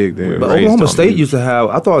 Football big there. But Oklahoma State used to have,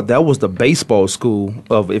 I thought that was the baseball school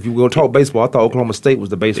of, if you were going to talk baseball, I thought Oklahoma State was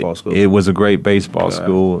the baseball school. It was a great baseball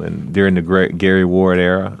school, and during the great Gary Ward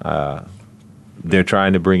era, they're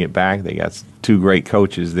trying to bring it back. They got two great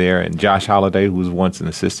coaches there, and Josh Holliday, who was once an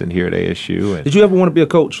assistant here at ASU. And did you ever want to be a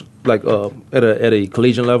coach, like at a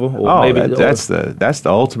collegiate level? Or maybe that's the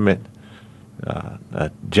ultimate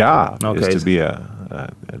job, is to be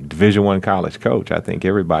a Division I college coach. I think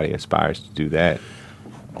everybody aspires to do that,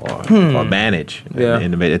 or manage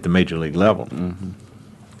at the major league level. Mm-hmm.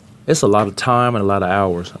 It's a lot of time and a lot of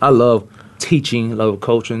hours. I love teaching, love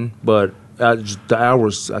coaching, but the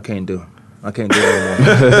hours I can't do. I can't do it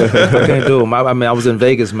anymore. I can't do them. I mean, I was in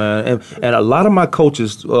Vegas, man, and a lot of my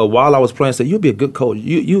coaches, while I was playing, said, "You'll be a good coach.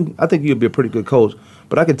 I think you'll be a pretty good coach."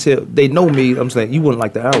 But I can tell they know me. I'm saying you wouldn't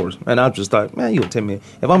like the hours, and I'm just like, man, you don't tell me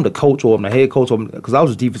if I'm the coach or I'm the head coach, because I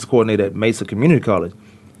was a defense coordinator at Mesa Community College,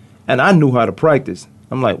 and I knew how to practice.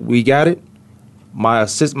 I'm like, we got it. My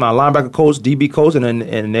linebacker coach, DB coach, and I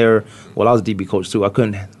was a DB coach too. I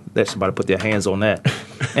couldn't let somebody put their hands on that.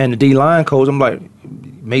 And the D-line coach, I'm like,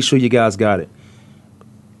 make sure you guys got it.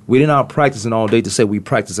 We're not practicing all day to say we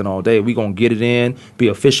practicing all day. We're going to get it in, be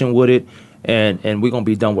efficient with it, and we're going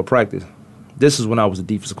to be done with practice. This is when I was a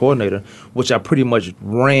defensive coordinator, which I pretty much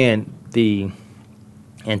ran the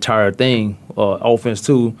entire thing, offense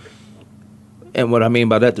too. And what I mean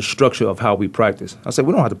by that, the structure of how we practice. I said,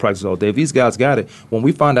 we don't have to practice all day. If these guys got it, when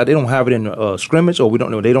we find out they don't have it in scrimmage, or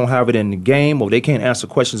they don't have it in the game, or they can't answer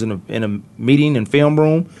questions in a meeting and film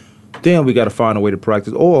room, then we got to find a way to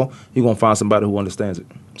practice, or you're going to find somebody who understands it.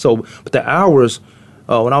 So, but the hours,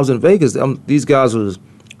 when I was in Vegas, these guys was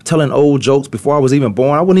telling old jokes before I was even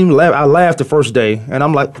born. I wouldn't even laugh. I laughed the first day, and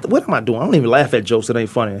I'm like, what am I doing? I don't even laugh at jokes that ain't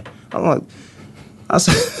funny. I'm like, what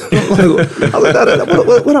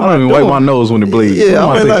am I doing? Wipe my nose when it bleeds. Yeah,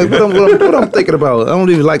 what I'm thinking about. I don't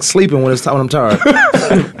even like sleeping when I'm tired.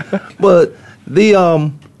 But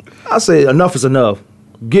I say enough is enough.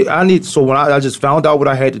 So when I just found out what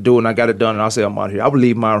I had to do and I got it done, and I said I'm out here. I would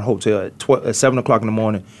leave my hotel at 7 o'clock in the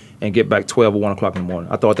morning and get back 12 or 1 o'clock in the morning.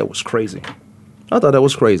 I thought that was crazy.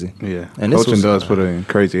 Yeah, and coaching does put in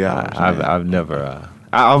crazy hours.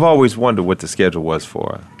 I've always wondered what the schedule was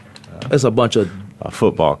for. It's a bunch of a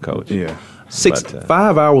football coach. Yeah.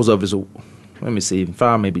 5 hours of it is, let me see,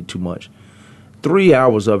 5 may be too much. 3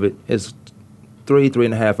 hours of it is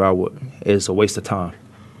 3.5 hours is a waste of time.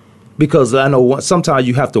 Because I know sometimes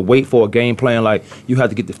you have to wait for a game plan, like you have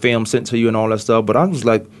to get the film sent to you and all that stuff. But I was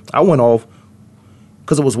like, I went off,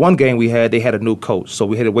 because it was one game they had a new coach. So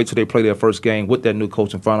we had to wait till they play their first game with that new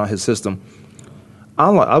coach and find out his system. I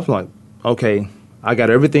was like, okay, I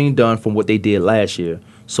got everything done from what they did last year.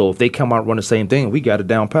 So if they come out and run the same thing, we got it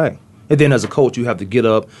down pat. And then as a coach, you have to get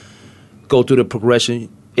up, go through the progression.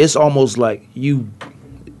 It's almost like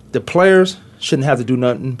the players shouldn't have to do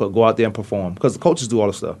nothing but go out there and perform, because the coaches do all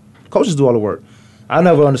the stuff. Coaches do all the work. I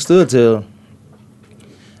never understood till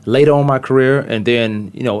later on in my career, and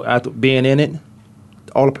then, after being in it,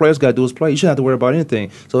 all the players got to do is play. You shouldn't have to worry about anything.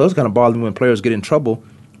 So that was kind of bothering me when players get in trouble.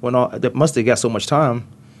 They must have got so much time.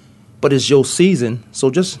 But it's your season, so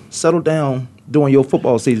just settle down during your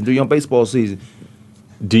football season, during your baseball season.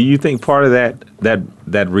 Do you think part of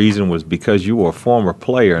that reason was because you were a former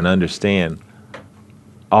player and understand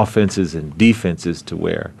offenses and defenses, to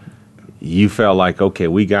where you felt like, okay,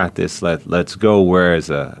 we got this, let's go, whereas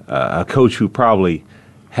a coach who probably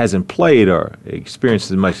hasn't played or experienced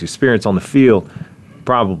as much experience on the field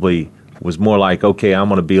probably was more like, okay, I'm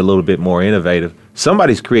going to be a little bit more innovative.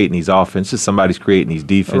 Somebody's creating these offenses, somebody's creating these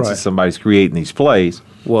defenses, right. Somebody's creating these plays.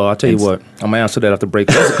 Well, I'll tell you what, I'm going to answer that after break.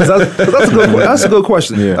 That's a good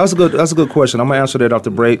question. Yeah. That's a good question. I'm going to answer that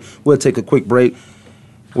after break. We'll take a quick break.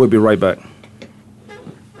 We'll be right back.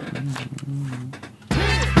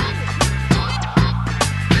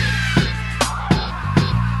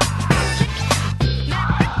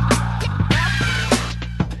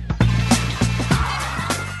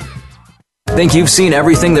 Think you've seen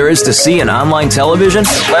everything there is to see in online television?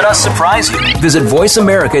 Let us surprise you. Visit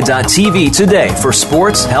voiceamerica.tv today for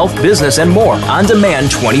sports, health, business, and more on demand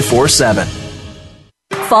 24/7.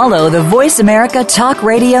 Follow the Voice America Talk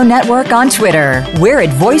Radio Network on Twitter. We're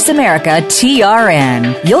at Voice America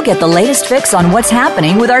TRN. You'll get the latest fix on what's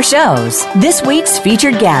happening with our shows, this week's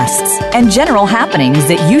featured guests, and general happenings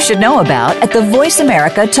that you should know about at the Voice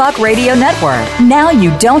America Talk Radio Network. Now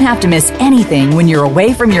you don't have to miss anything when you're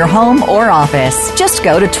away from your home or office. Just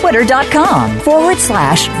go to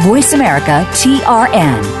twitter.com/Voice America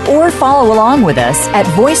TRN or follow along with us at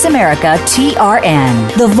Voice America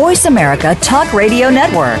TRN, the Voice America Talk Radio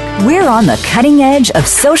Network. We're on the cutting edge of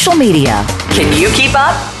social media. Can you keep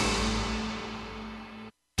up?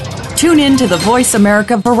 Tune in to the Voice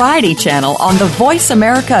America Variety channel on the Voice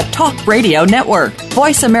America Talk Radio Network.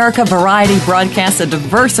 Voice America Variety broadcasts a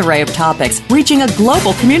diverse array of topics, reaching a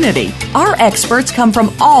global community. Our experts come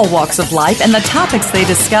from all walks of life, and the topics they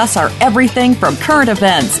discuss are everything from current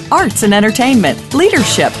events, arts and entertainment,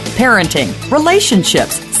 leadership, parenting,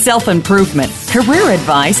 relationships, self-improvement, career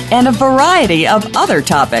advice, and a variety of other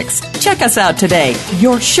topics. Check us out today.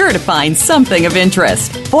 You're sure to find something of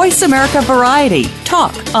interest. Voice America Variety.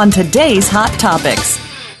 Talk on today's hot topics.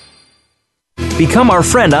 Become our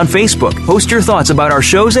friend on Facebook. Post your thoughts about our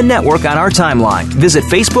shows and network on our timeline. Visit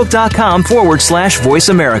Facebook.com/Voice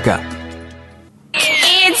America.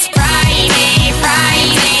 It's Friday.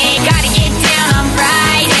 Gotta get down on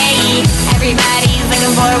Friday. Everybody's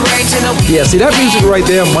looking forward to the weekend. Yeah, see, that music right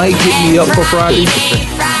there might get me up for Friday,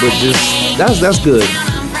 but that's good.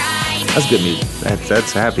 That's good music.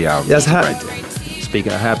 That's happy hour. That's happy.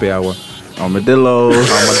 Speaking of happy hour, Armadillo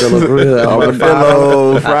Grill,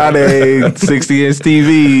 Armadillo Friday, 60-inch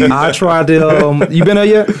TV. I tried to. You been there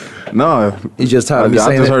yet? No, You just tired of me I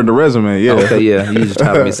saying just it? heard the resume. Yeah. Okay, yeah. You just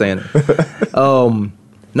tired of me saying it.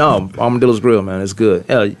 No, Armadillo's Grill, man. It's good.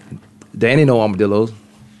 Danny know Armadillo's.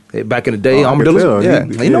 Back in the day, Oh, I can Armadillo's. tell. Yeah,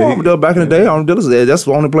 you know Armadillo back in the day. Armadillo's. That's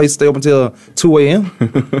the only place to stay up until 2 a.m.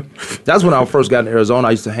 That's when I first got in Arizona.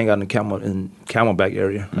 I used to hang out in Camelback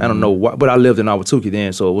area. I don't know why, but I lived in Ahwatukee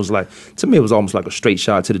then, so it was like, to me, it was almost like a straight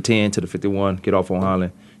shot to the 10, to the 51, get off on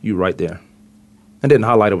Highland. You right there. And then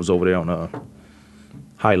Highlighter was over there on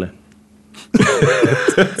Highland.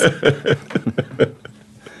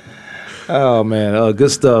 Oh, man.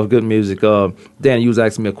 Good stuff. Good music. Dan, you was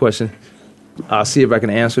asking me a question. I'll see if I can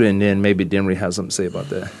answer it, and then maybe Demery has something to say about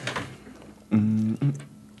that.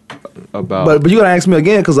 But you gotta ask me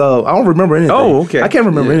again because I don't remember anything. Oh, okay. I can't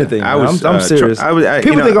remember anything. I'm serious.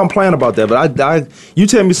 People think I'm playing about that, but you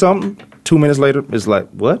tell me something. 2 minutes later, it's like,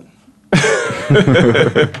 what? I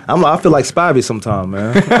feel like Spivey sometime,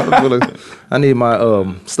 man. I need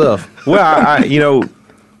my stuff. Well,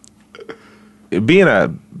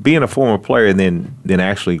 being a former player and then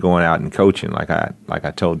actually going out and coaching, like I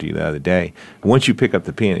told you the other day, once you pick up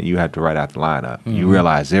the pen and you have to write out the lineup, you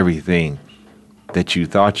realize everything that you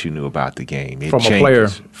thought you knew about the game. It From a changes player.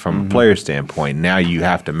 from a player standpoint. Now you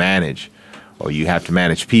have to manage, or you have to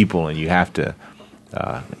manage people, and you have to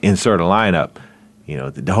insert a lineup.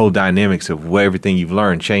 The whole dynamics of everything you've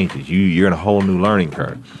learned changes. You're in a whole new learning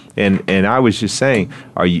curve. And I was just saying,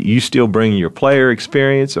 are you still bringing your player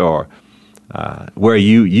experience, or where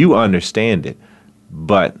you understand it,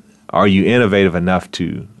 but are you innovative enough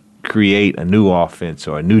to create a new offense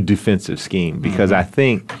or a new defensive scheme? Because I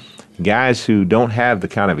think guys who don't have the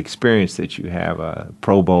kind of experience that you have,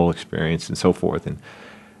 Pro Bowl experience and so forth, and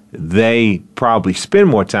they probably spend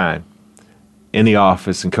more time in the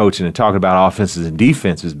office and coaching and talking about offenses and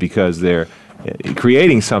defenses because they're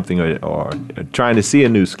creating something or trying to see a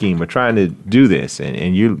new scheme or trying to do this.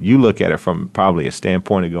 And you look at it from probably a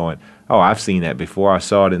standpoint of going, oh, I've seen that before. I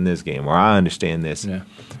saw it in this game, or I understand this. Yeah.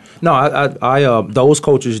 No, I those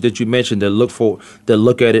coaches that you mentioned that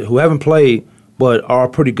look at it, who haven't played but are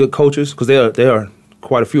pretty good coaches, because there are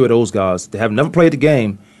quite a few of those guys that have never played the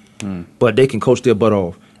game, but they can coach their butt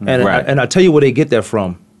off. And Right. I tell you where they get that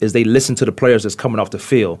from is they listen to the players that's coming off the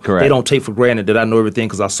field. Correct. They don't take for granted that I know everything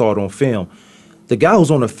because I saw it on film. The guy who's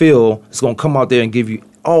on the field is going to come out there and give you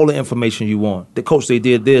all the information you want. The coach, they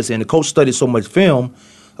did this, and the coach studied so much film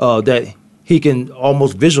that he can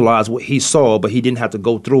almost visualize what he saw, but he didn't have to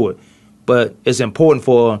go through it. But it's important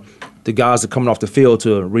for the guys that are coming off the field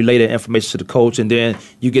to relay that information to the coach, and then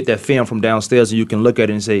you get that film from downstairs and you can look at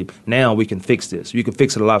it and say, now we can fix this. You can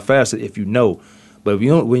fix it a lot faster if you know. But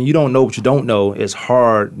when you don't know what you don't know, it's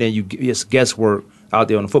hard. Then it's guesswork out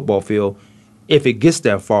there on the football field if it gets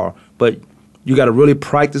that far. But you got to really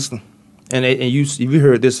practice. And you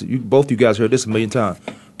heard this. Both you guys heard this a million times.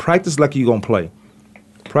 Practice like you're gonna play.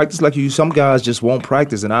 Practice like you. Some guys just won't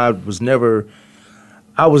practice, and I was never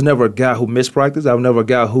a guy who missed practice. I was never a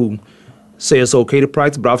guy who say it's okay to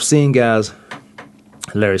practice. But I've seen guys,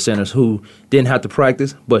 Larry Sanders, who didn't have to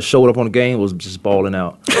practice but showed up on the game, was just balling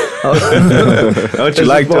out. Don't you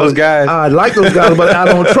like those guys? I like those guys, but I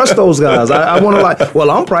don't trust those guys. I want to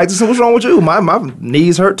well, I'm practicing. What's wrong with you? My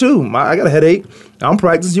knees hurt too. I got a headache. I'm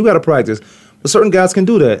practicing. You got to practice. But certain guys can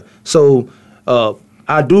do that. So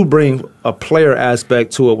I do bring a player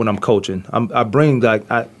aspect to it when I'm coaching. I bring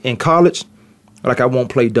in college, I won't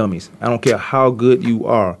play dummies. I don't care how good you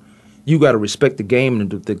are. You got to respect the game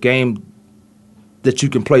and the game that you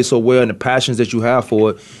can play so well and the passions that you have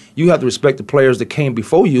for it. You have to respect the players that came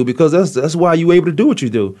before you, because that's why you're able to do what you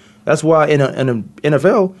do. That's why in the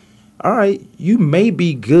NFL, all right, you may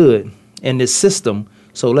be good in this system,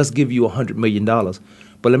 So let's give you $100 million.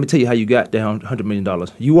 But let me tell you how you got down $100 million.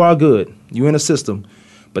 You are good. You in a system.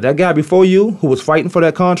 But that guy before you who was fighting for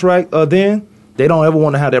that contract then, they don't ever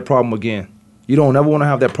want to have that problem again. You don't ever want to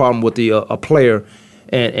have that problem with the a player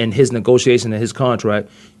and his negotiation and his contract,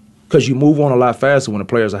 because you move on a lot faster when the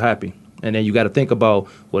players are happy. And then you got to think about,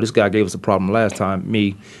 well, this guy gave us a problem last time,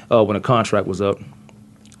 when the contract was up.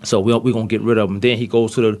 So we're going to get rid of him. Then he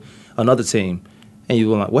goes to another team. And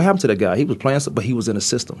you're like, what happened to that guy? He was playing, but he was in a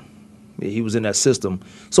system. He was in that system.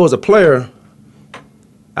 So as a player,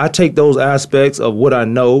 I take those aspects of what I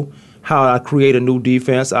know, how I create a new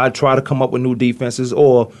defense. I try to come up with new defenses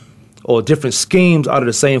or different schemes out of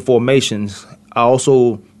the same formations. I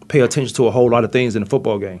also pay attention to a whole lot of things in the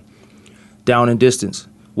football game. Down and distance.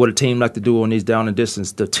 What a team like to do on these down and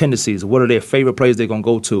distance, the tendencies, what are their favorite plays they're going to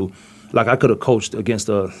go to. Like I could have coached against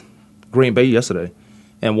Green Bay yesterday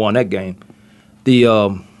and won that game.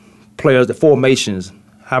 The players, the formations,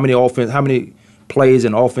 how many plays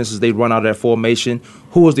and offenses they run out of that formation,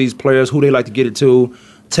 who is these players, who they like to get it to,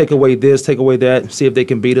 take away this, take away that, see if they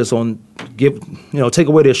can beat us take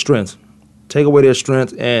away their strengths. Take away their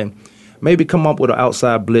strength and maybe come up with an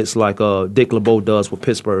outside blitz like Dick LeBeau does with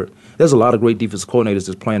Pittsburgh. There's a lot of great defensive coordinators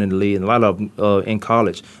that's playing in the league, and a lot of them in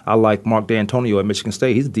college. I like Mark D'Antonio at Michigan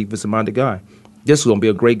State. He's a defensive-minded guy. This is going to be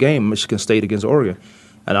a great game, Michigan State against Oregon.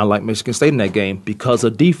 And I like Michigan State in that game because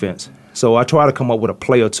of defense. So I try to come up with a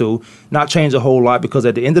play or two, not change a whole lot, because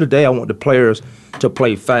at the end of the day, I want the players to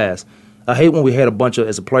play fast. I hate when we had a bunch of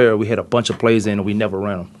plays in and we never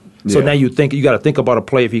ran them. Yeah. So now you got to think about a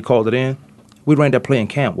play if he called it in. We ran that play in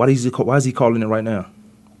camp. Why is he calling it right now?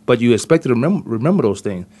 But you expect to remember those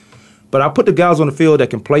things. But I put the guys on the field that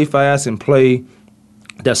can play fast and play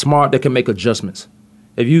that's smart, that can make adjustments.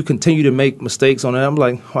 If you continue to make mistakes on that, I'm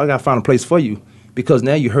like, I got to find a place for you, because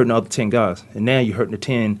now you're hurting the other 10 guys, and now you're hurting the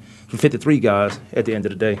 10 from 53 guys at the end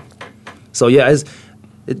of the day. So, yeah,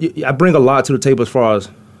 I bring a lot to the table as far as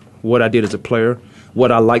what I did as a player,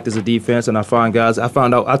 what I liked as a defense, and I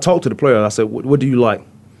talked to the players. I said, what do you like?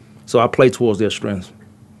 So I play towards their strengths.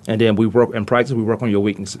 And then we work on your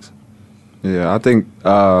weaknesses. Yeah, I think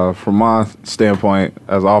from my standpoint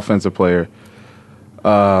as an offensive player,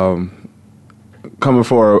 coming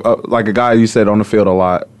for like a guy you said on the field a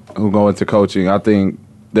lot who go into coaching, I think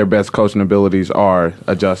their best coaching abilities are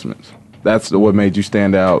adjustments. That's what made you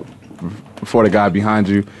stand out for the guy behind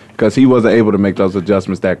you, because he wasn't able to make those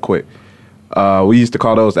adjustments that quick. We used to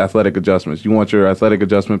call those athletic adjustments. You want your athletic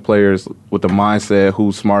adjustment players with the mindset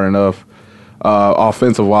who's smart enough,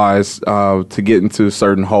 offensive-wise, to get into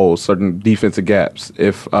certain holes, certain defensive gaps.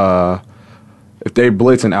 If they're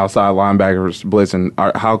blitzing outside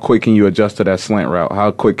linebackers, how quick can you adjust to that slant route? How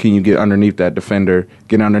quick can you get underneath that defender,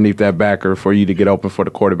 get underneath that backer for you to get open for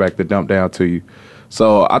the quarterback to dump down to you?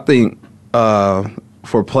 So I think for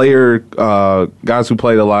guys who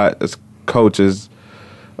played a lot as coaches,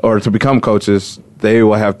 or to become coaches, they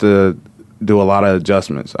will have to do a lot of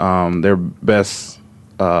adjustments. Their best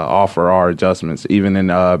offer are adjustments, even in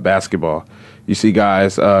basketball. You see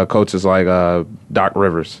guys, coaches like Doc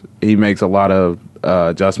Rivers. He makes a lot of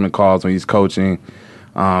adjustment calls when he's coaching.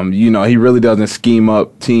 He really doesn't scheme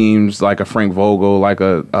up teams like a Frank Vogel, like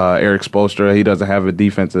a Eric Spoelstra. He doesn't have a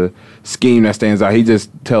defensive scheme that stands out. He just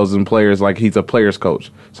tells them players like he's a player's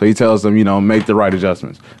coach. So he tells them, make the right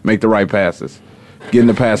adjustments, make the right passes. Get in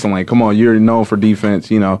the passing lane. Come on, you're known for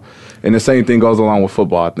defense, And the same thing goes along with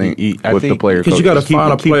football, I think the player coach. Because you got to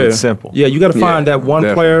find a player. Keep it simple. Yeah, you got to find that one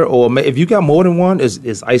player, or if you got more than one,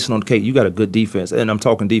 it's icing on the cake. You got a good defense, and I'm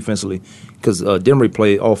talking defensively, because Demery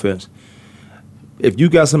played offense. If you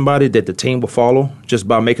got somebody that the team will follow just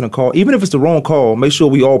by making a call, even if it's the wrong call, make sure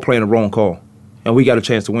we all playing the wrong call, and we got a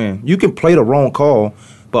chance to win. You can play the wrong call,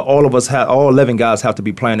 but all 11 guys have to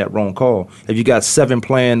be playing that wrong call. If you got 7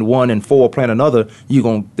 playing one and 4 playing another,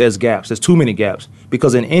 there's gaps. There's too many gaps,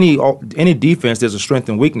 because in any defense there's a strength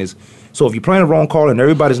and weakness. So if you're playing the wrong call and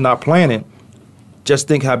everybody's not playing it, just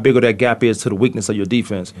think how big of that gap is to the weakness of your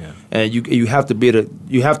defense. Yeah. And you have to be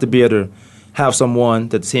able to have someone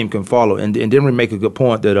that the team can follow. And then we make a good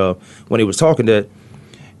point that when he was talking, that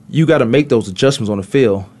you got to make those adjustments on the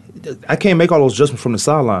field. I can't make all those adjustments from the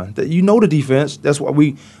sideline. You know the defense. That's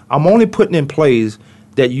why I'm only putting in plays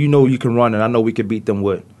that you can run, and I know we can beat them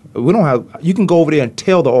with. You can go over there and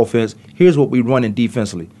tell the offense, here's what we run in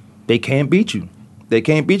defensively. They can't beat you. They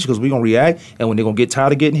can't beat you because we're going to react, and when they're going to get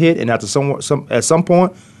tired of getting hit, and at some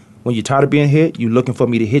point, when you're tired of being hit, you're looking for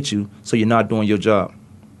me to hit you, so you're not doing your job.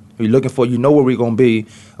 You're looking for, where we're going to be,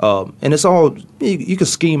 and it's all, you can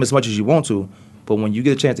scheme as much as you want to, but when you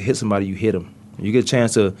get a chance to hit somebody, you hit them. You get a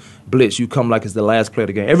chance to blitz, you come like it's the last play of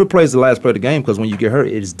the game. Every play is the last play of the game, because when you get hurt,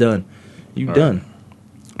 it's done. You're done.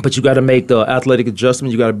 But you got to make the athletic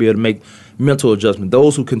adjustment. You got to be able to make mental adjustment.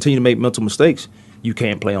 Those who continue to make mental mistakes, you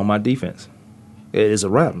can't play on my defense. It is a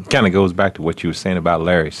wrap. Kind of goes back to what you were saying about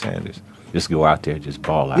Larry Sanders. Just go out there, just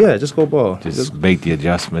ball out. Yeah, just go ball. Just make the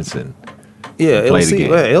adjustants and play LC, the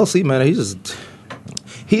game. LC, man,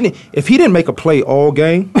 if he didn't make a play all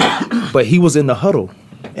game, but he was in the huddle,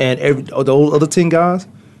 and those other 10 guys,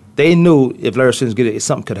 they knew if Larry Sanders get it,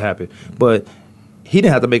 something could happen. But he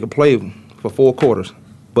didn't have to make a play for 4 quarters.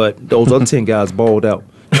 But those other 10 guys balled out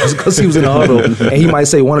because he was in the huddle, and he might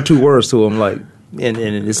say 1 or 2 words to him, like, and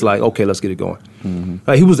it's like, okay, let's get it going.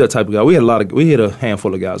 Mm-hmm. He was that type of guy. We had a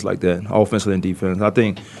handful of guys like that, offensively and defense. I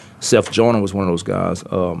think Seth Joyner was one of those guys.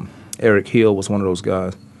 Eric Hill was one of those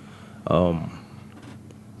guys.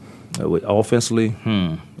 Offensively,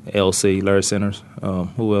 LC, Larry Sanders.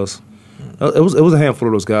 Who else? It was a handful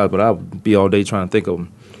of those guys, but I would be all day trying to think of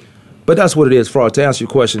them. But that's what it is. To answer your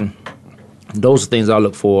question, those are things I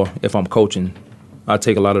look for if I'm coaching. I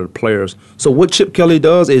take a lot of the players. So what Chip Kelly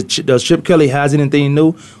does Chip Kelly has anything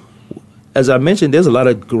new? As I mentioned, there's a lot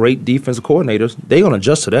of great defensive coordinators. They're going to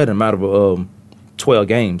adjust to that in a matter of 12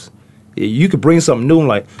 games. You could bring something new.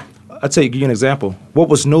 Like, I'll give you an example. What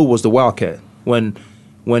was new was the Wildcat. When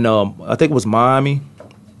I think it was Miami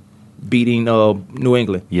beating New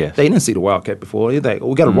England. Yes. They didn't see the Wildcat before. They're like,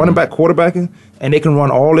 we got a running back quarterbacking, and they can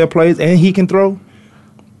run all their plays, and he can throw.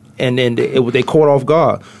 And then they caught off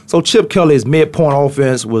guard. So Chip Kelly's midpoint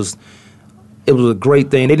offense was a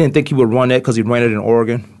great thing. They didn't think he would run that because he ran it in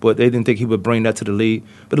Oregon, but they didn't think he would bring that to the league.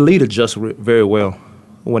 But the league adjusts very well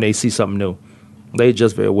when they see something new. They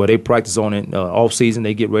adjust very well. They practice on it off season.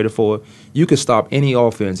 They get ready for it. You can stop any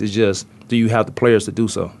offense. It's just, do you have the players to do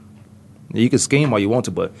so? You can scheme all you want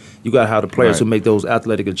to, but you got to have the players who make those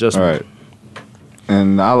athletic adjustments. Right.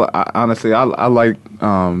 And I honestly like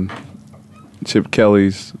Chip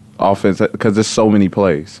Kelly's offense because there's so many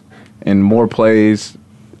plays and more plays.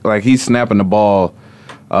 Like, he's snapping the ball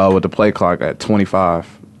with the play clock at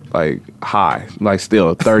 25, like high, like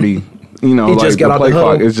still 30. You know, like the play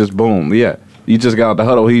clock is just boom. Yeah, you just got out the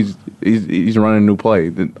huddle. He's running a new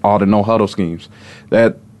play. All the no huddle schemes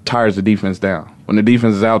that tires the defense down. When the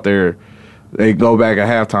defense is out there, they go back at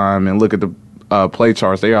halftime and look at the play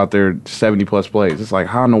charts. They're out there 70+ plays. It's like,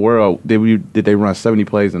 how in the world did they run 70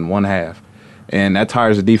 plays in one half? And that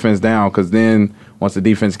tires the defense down because then once the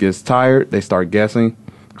defense gets tired, they start guessing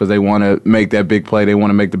because they want to make that big play. They want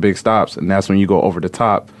to make the big stops, and that's when you go over the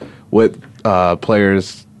top with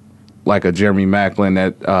players like a Jeremy Maclin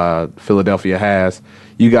that Philadelphia has.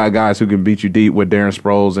 You got guys who can beat you deep with Darren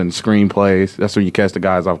Sproles and screen plays. That's when you catch the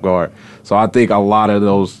guys off guard. So I think a lot of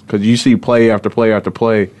those, because you see play after play after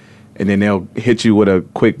play, and then they'll hit you with a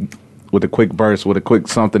quick burst, with a quick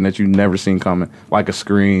something that you've never seen coming, like a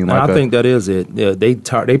screen. And I think that is it. Yeah, they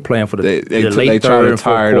playing for the late third. They try to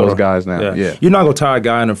tire those guys now. Yeah. You're not gonna tire a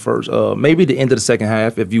guy in the first, maybe the end of the second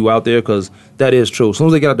half if you out there, because that is true. As soon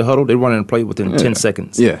as they get out the huddle, they run and play within 10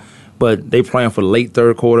 seconds. Yeah, but they playing for the late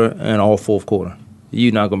third quarter and all fourth quarter.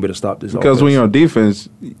 You're not gonna be able to stop this. Because when you're on defense,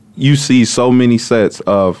 you see so many sets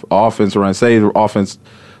of offense run. Say the offense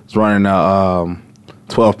is running a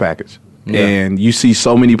 12 package. Yeah. And you see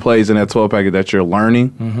so many plays in that 12 package that you're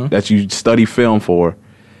learning, that you study film for,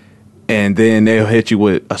 and then they'll hit you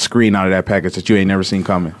with a screen out of that package that you ain't never seen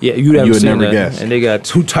coming. Yeah, you would never guess. And they got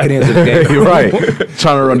 2 tight ends in the game. You're right.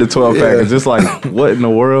 Trying to run the 12 package. It's like, what in the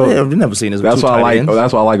world? Yeah, I've never seen this. That's what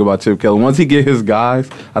I like about Chip Kelly. Once he get his guys,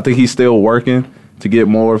 I think he's still working to get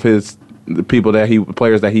more of the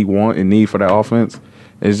players that he want and need for that offense.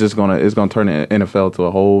 It's gonna turn the NFL to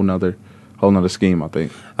a whole nother scheme, I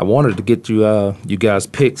think. I wanted to get you guys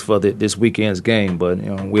picks for this weekend's game, but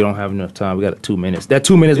we don't have enough time. We got 2 minutes. That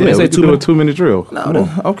 2 minutes. Yeah, we can do a 2-minute drill. No,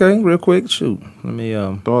 okay, real quick. Shoot, let me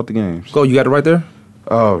throw out the games. Go. You got it right there.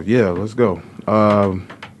 Oh yeah, let's go.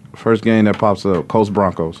 First game that pops up: Colts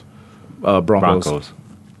Broncos. Broncos.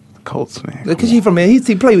 Colts, man. Because he from he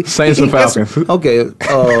played Saints and Falcons. Okay.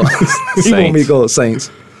 He want me to go with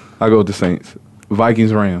Saints. I go with the Saints.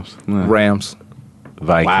 Vikings Rams. Rams.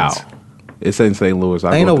 Vikings. Wow. It's in St. Louis.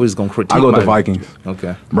 I ain't always going to critique. I go with the Vikings.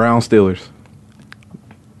 Okay. Browns, Steelers.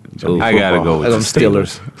 I got to go with the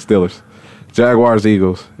Steelers. Jaguars,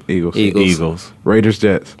 Eagles. Raiders,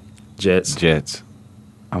 Jets.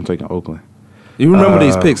 I'm taking Oakland. You remember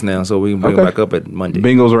these picks now, so we can bring them back up at Monday.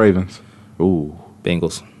 Bengals, Ravens. Ooh.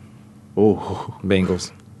 Bengals. Ooh.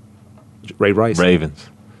 Bengals. Ray Rice. Ravens.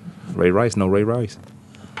 Ray Rice. No Ray Rice.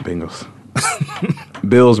 Bengals.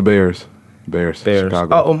 Bills, Bears.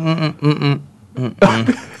 Chicago.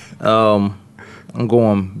 I'm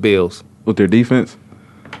going Bills. With their defense?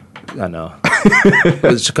 I know.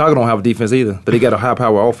 Chicago don't have a defense either, but they got a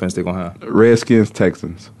high-power offense they're going to have. Redskins,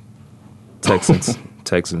 Texans.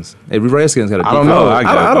 Texans. Every Redskins got a defense. I don't know.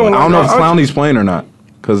 I don't know if Clowney's playing or not.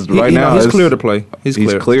 Because right now he's clear to play. He's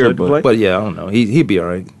clear, but yeah, I don't know. He'd be all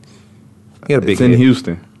right. He got a big It's in head.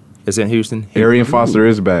 Houston. It's in Houston. Arian Foster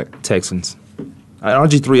is back. Texans.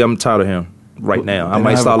 RG3, I'm tired of him right now. I They might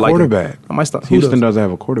don't have start a liking. quarterback. I might start. Houston doesn't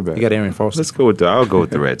have a quarterback. You got Arian Foster. Let's go with I'll go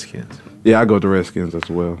with the Redskins. Yeah, I go with the Redskins as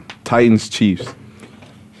well. Titans, Chiefs.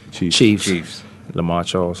 Chiefs. Lamar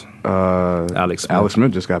Charles. Alex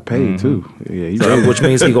Smith just got paid too. Yeah, which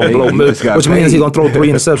means he's gonna blow. Which means he's gonna throw 3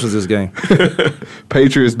 interceptions this game.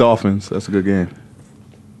 Patriots, Dolphins. That's a good game.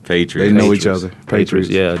 Patriots. They know each other. Patriots.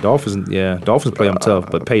 Yeah, Dolphins. Yeah, Dolphins play them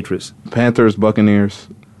tough, but Patriots. Panthers, Buccaneers.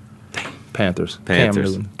 Panthers. Cam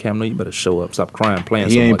Newton, you better show up. Stop crying. Playing.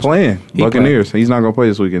 He so ain't much. playing. Buccaneers. He's not gonna play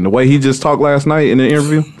this weekend. The way he just talked last night in the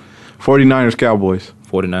interview. 49ers, Cowboys.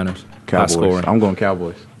 49ers. Cowboys. High scoring. I'm going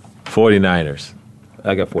Cowboys. 49ers.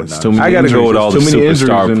 I got 49ers. I got to go with all the Too many injuries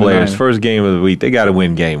superstar in the players. Niners. First game of the week, they got to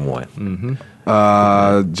win game 1.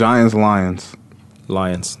 Giants,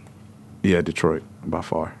 Lions. Yeah, Detroit by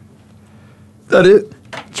far. That it?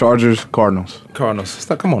 Chargers, Cardinals.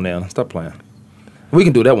 Stop. Come on now. Stop playing. We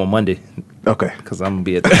can do that one Monday. Okay. Because I'm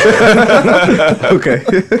going to be at Okay.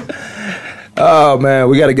 Oh, man.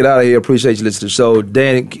 We got to get out of here. Appreciate you listening to the show.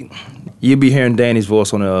 Danny, you'll be hearing Danny's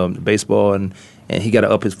voice on baseball, and he got to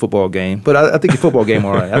up his football game. But I think the football game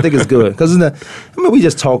all right. I think it's good. Because, we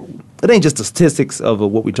just talk. It ain't just the statistics of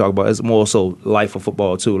what we talk about. It's more so life of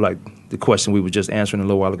football, too. Like the question we were just answering a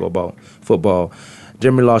little while ago about football.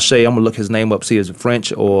 Jeremy Lachey, I'm going to look his name up, see if it's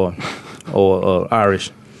French or Irish.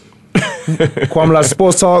 Kwamie Lassiter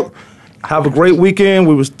Sports Talk. Have a great weekend.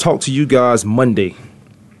 We will talk to you guys Monday.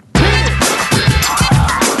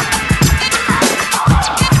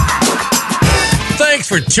 Thanks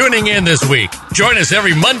for tuning in this week. Join us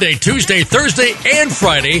every Monday, Tuesday, Thursday, and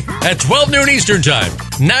Friday at 12 noon Eastern Time,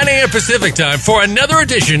 9 a.m. Pacific Time for another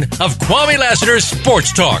edition of Kwamie Lassiter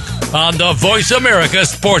Sports Talk on the Voice America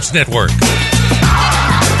Sports Network.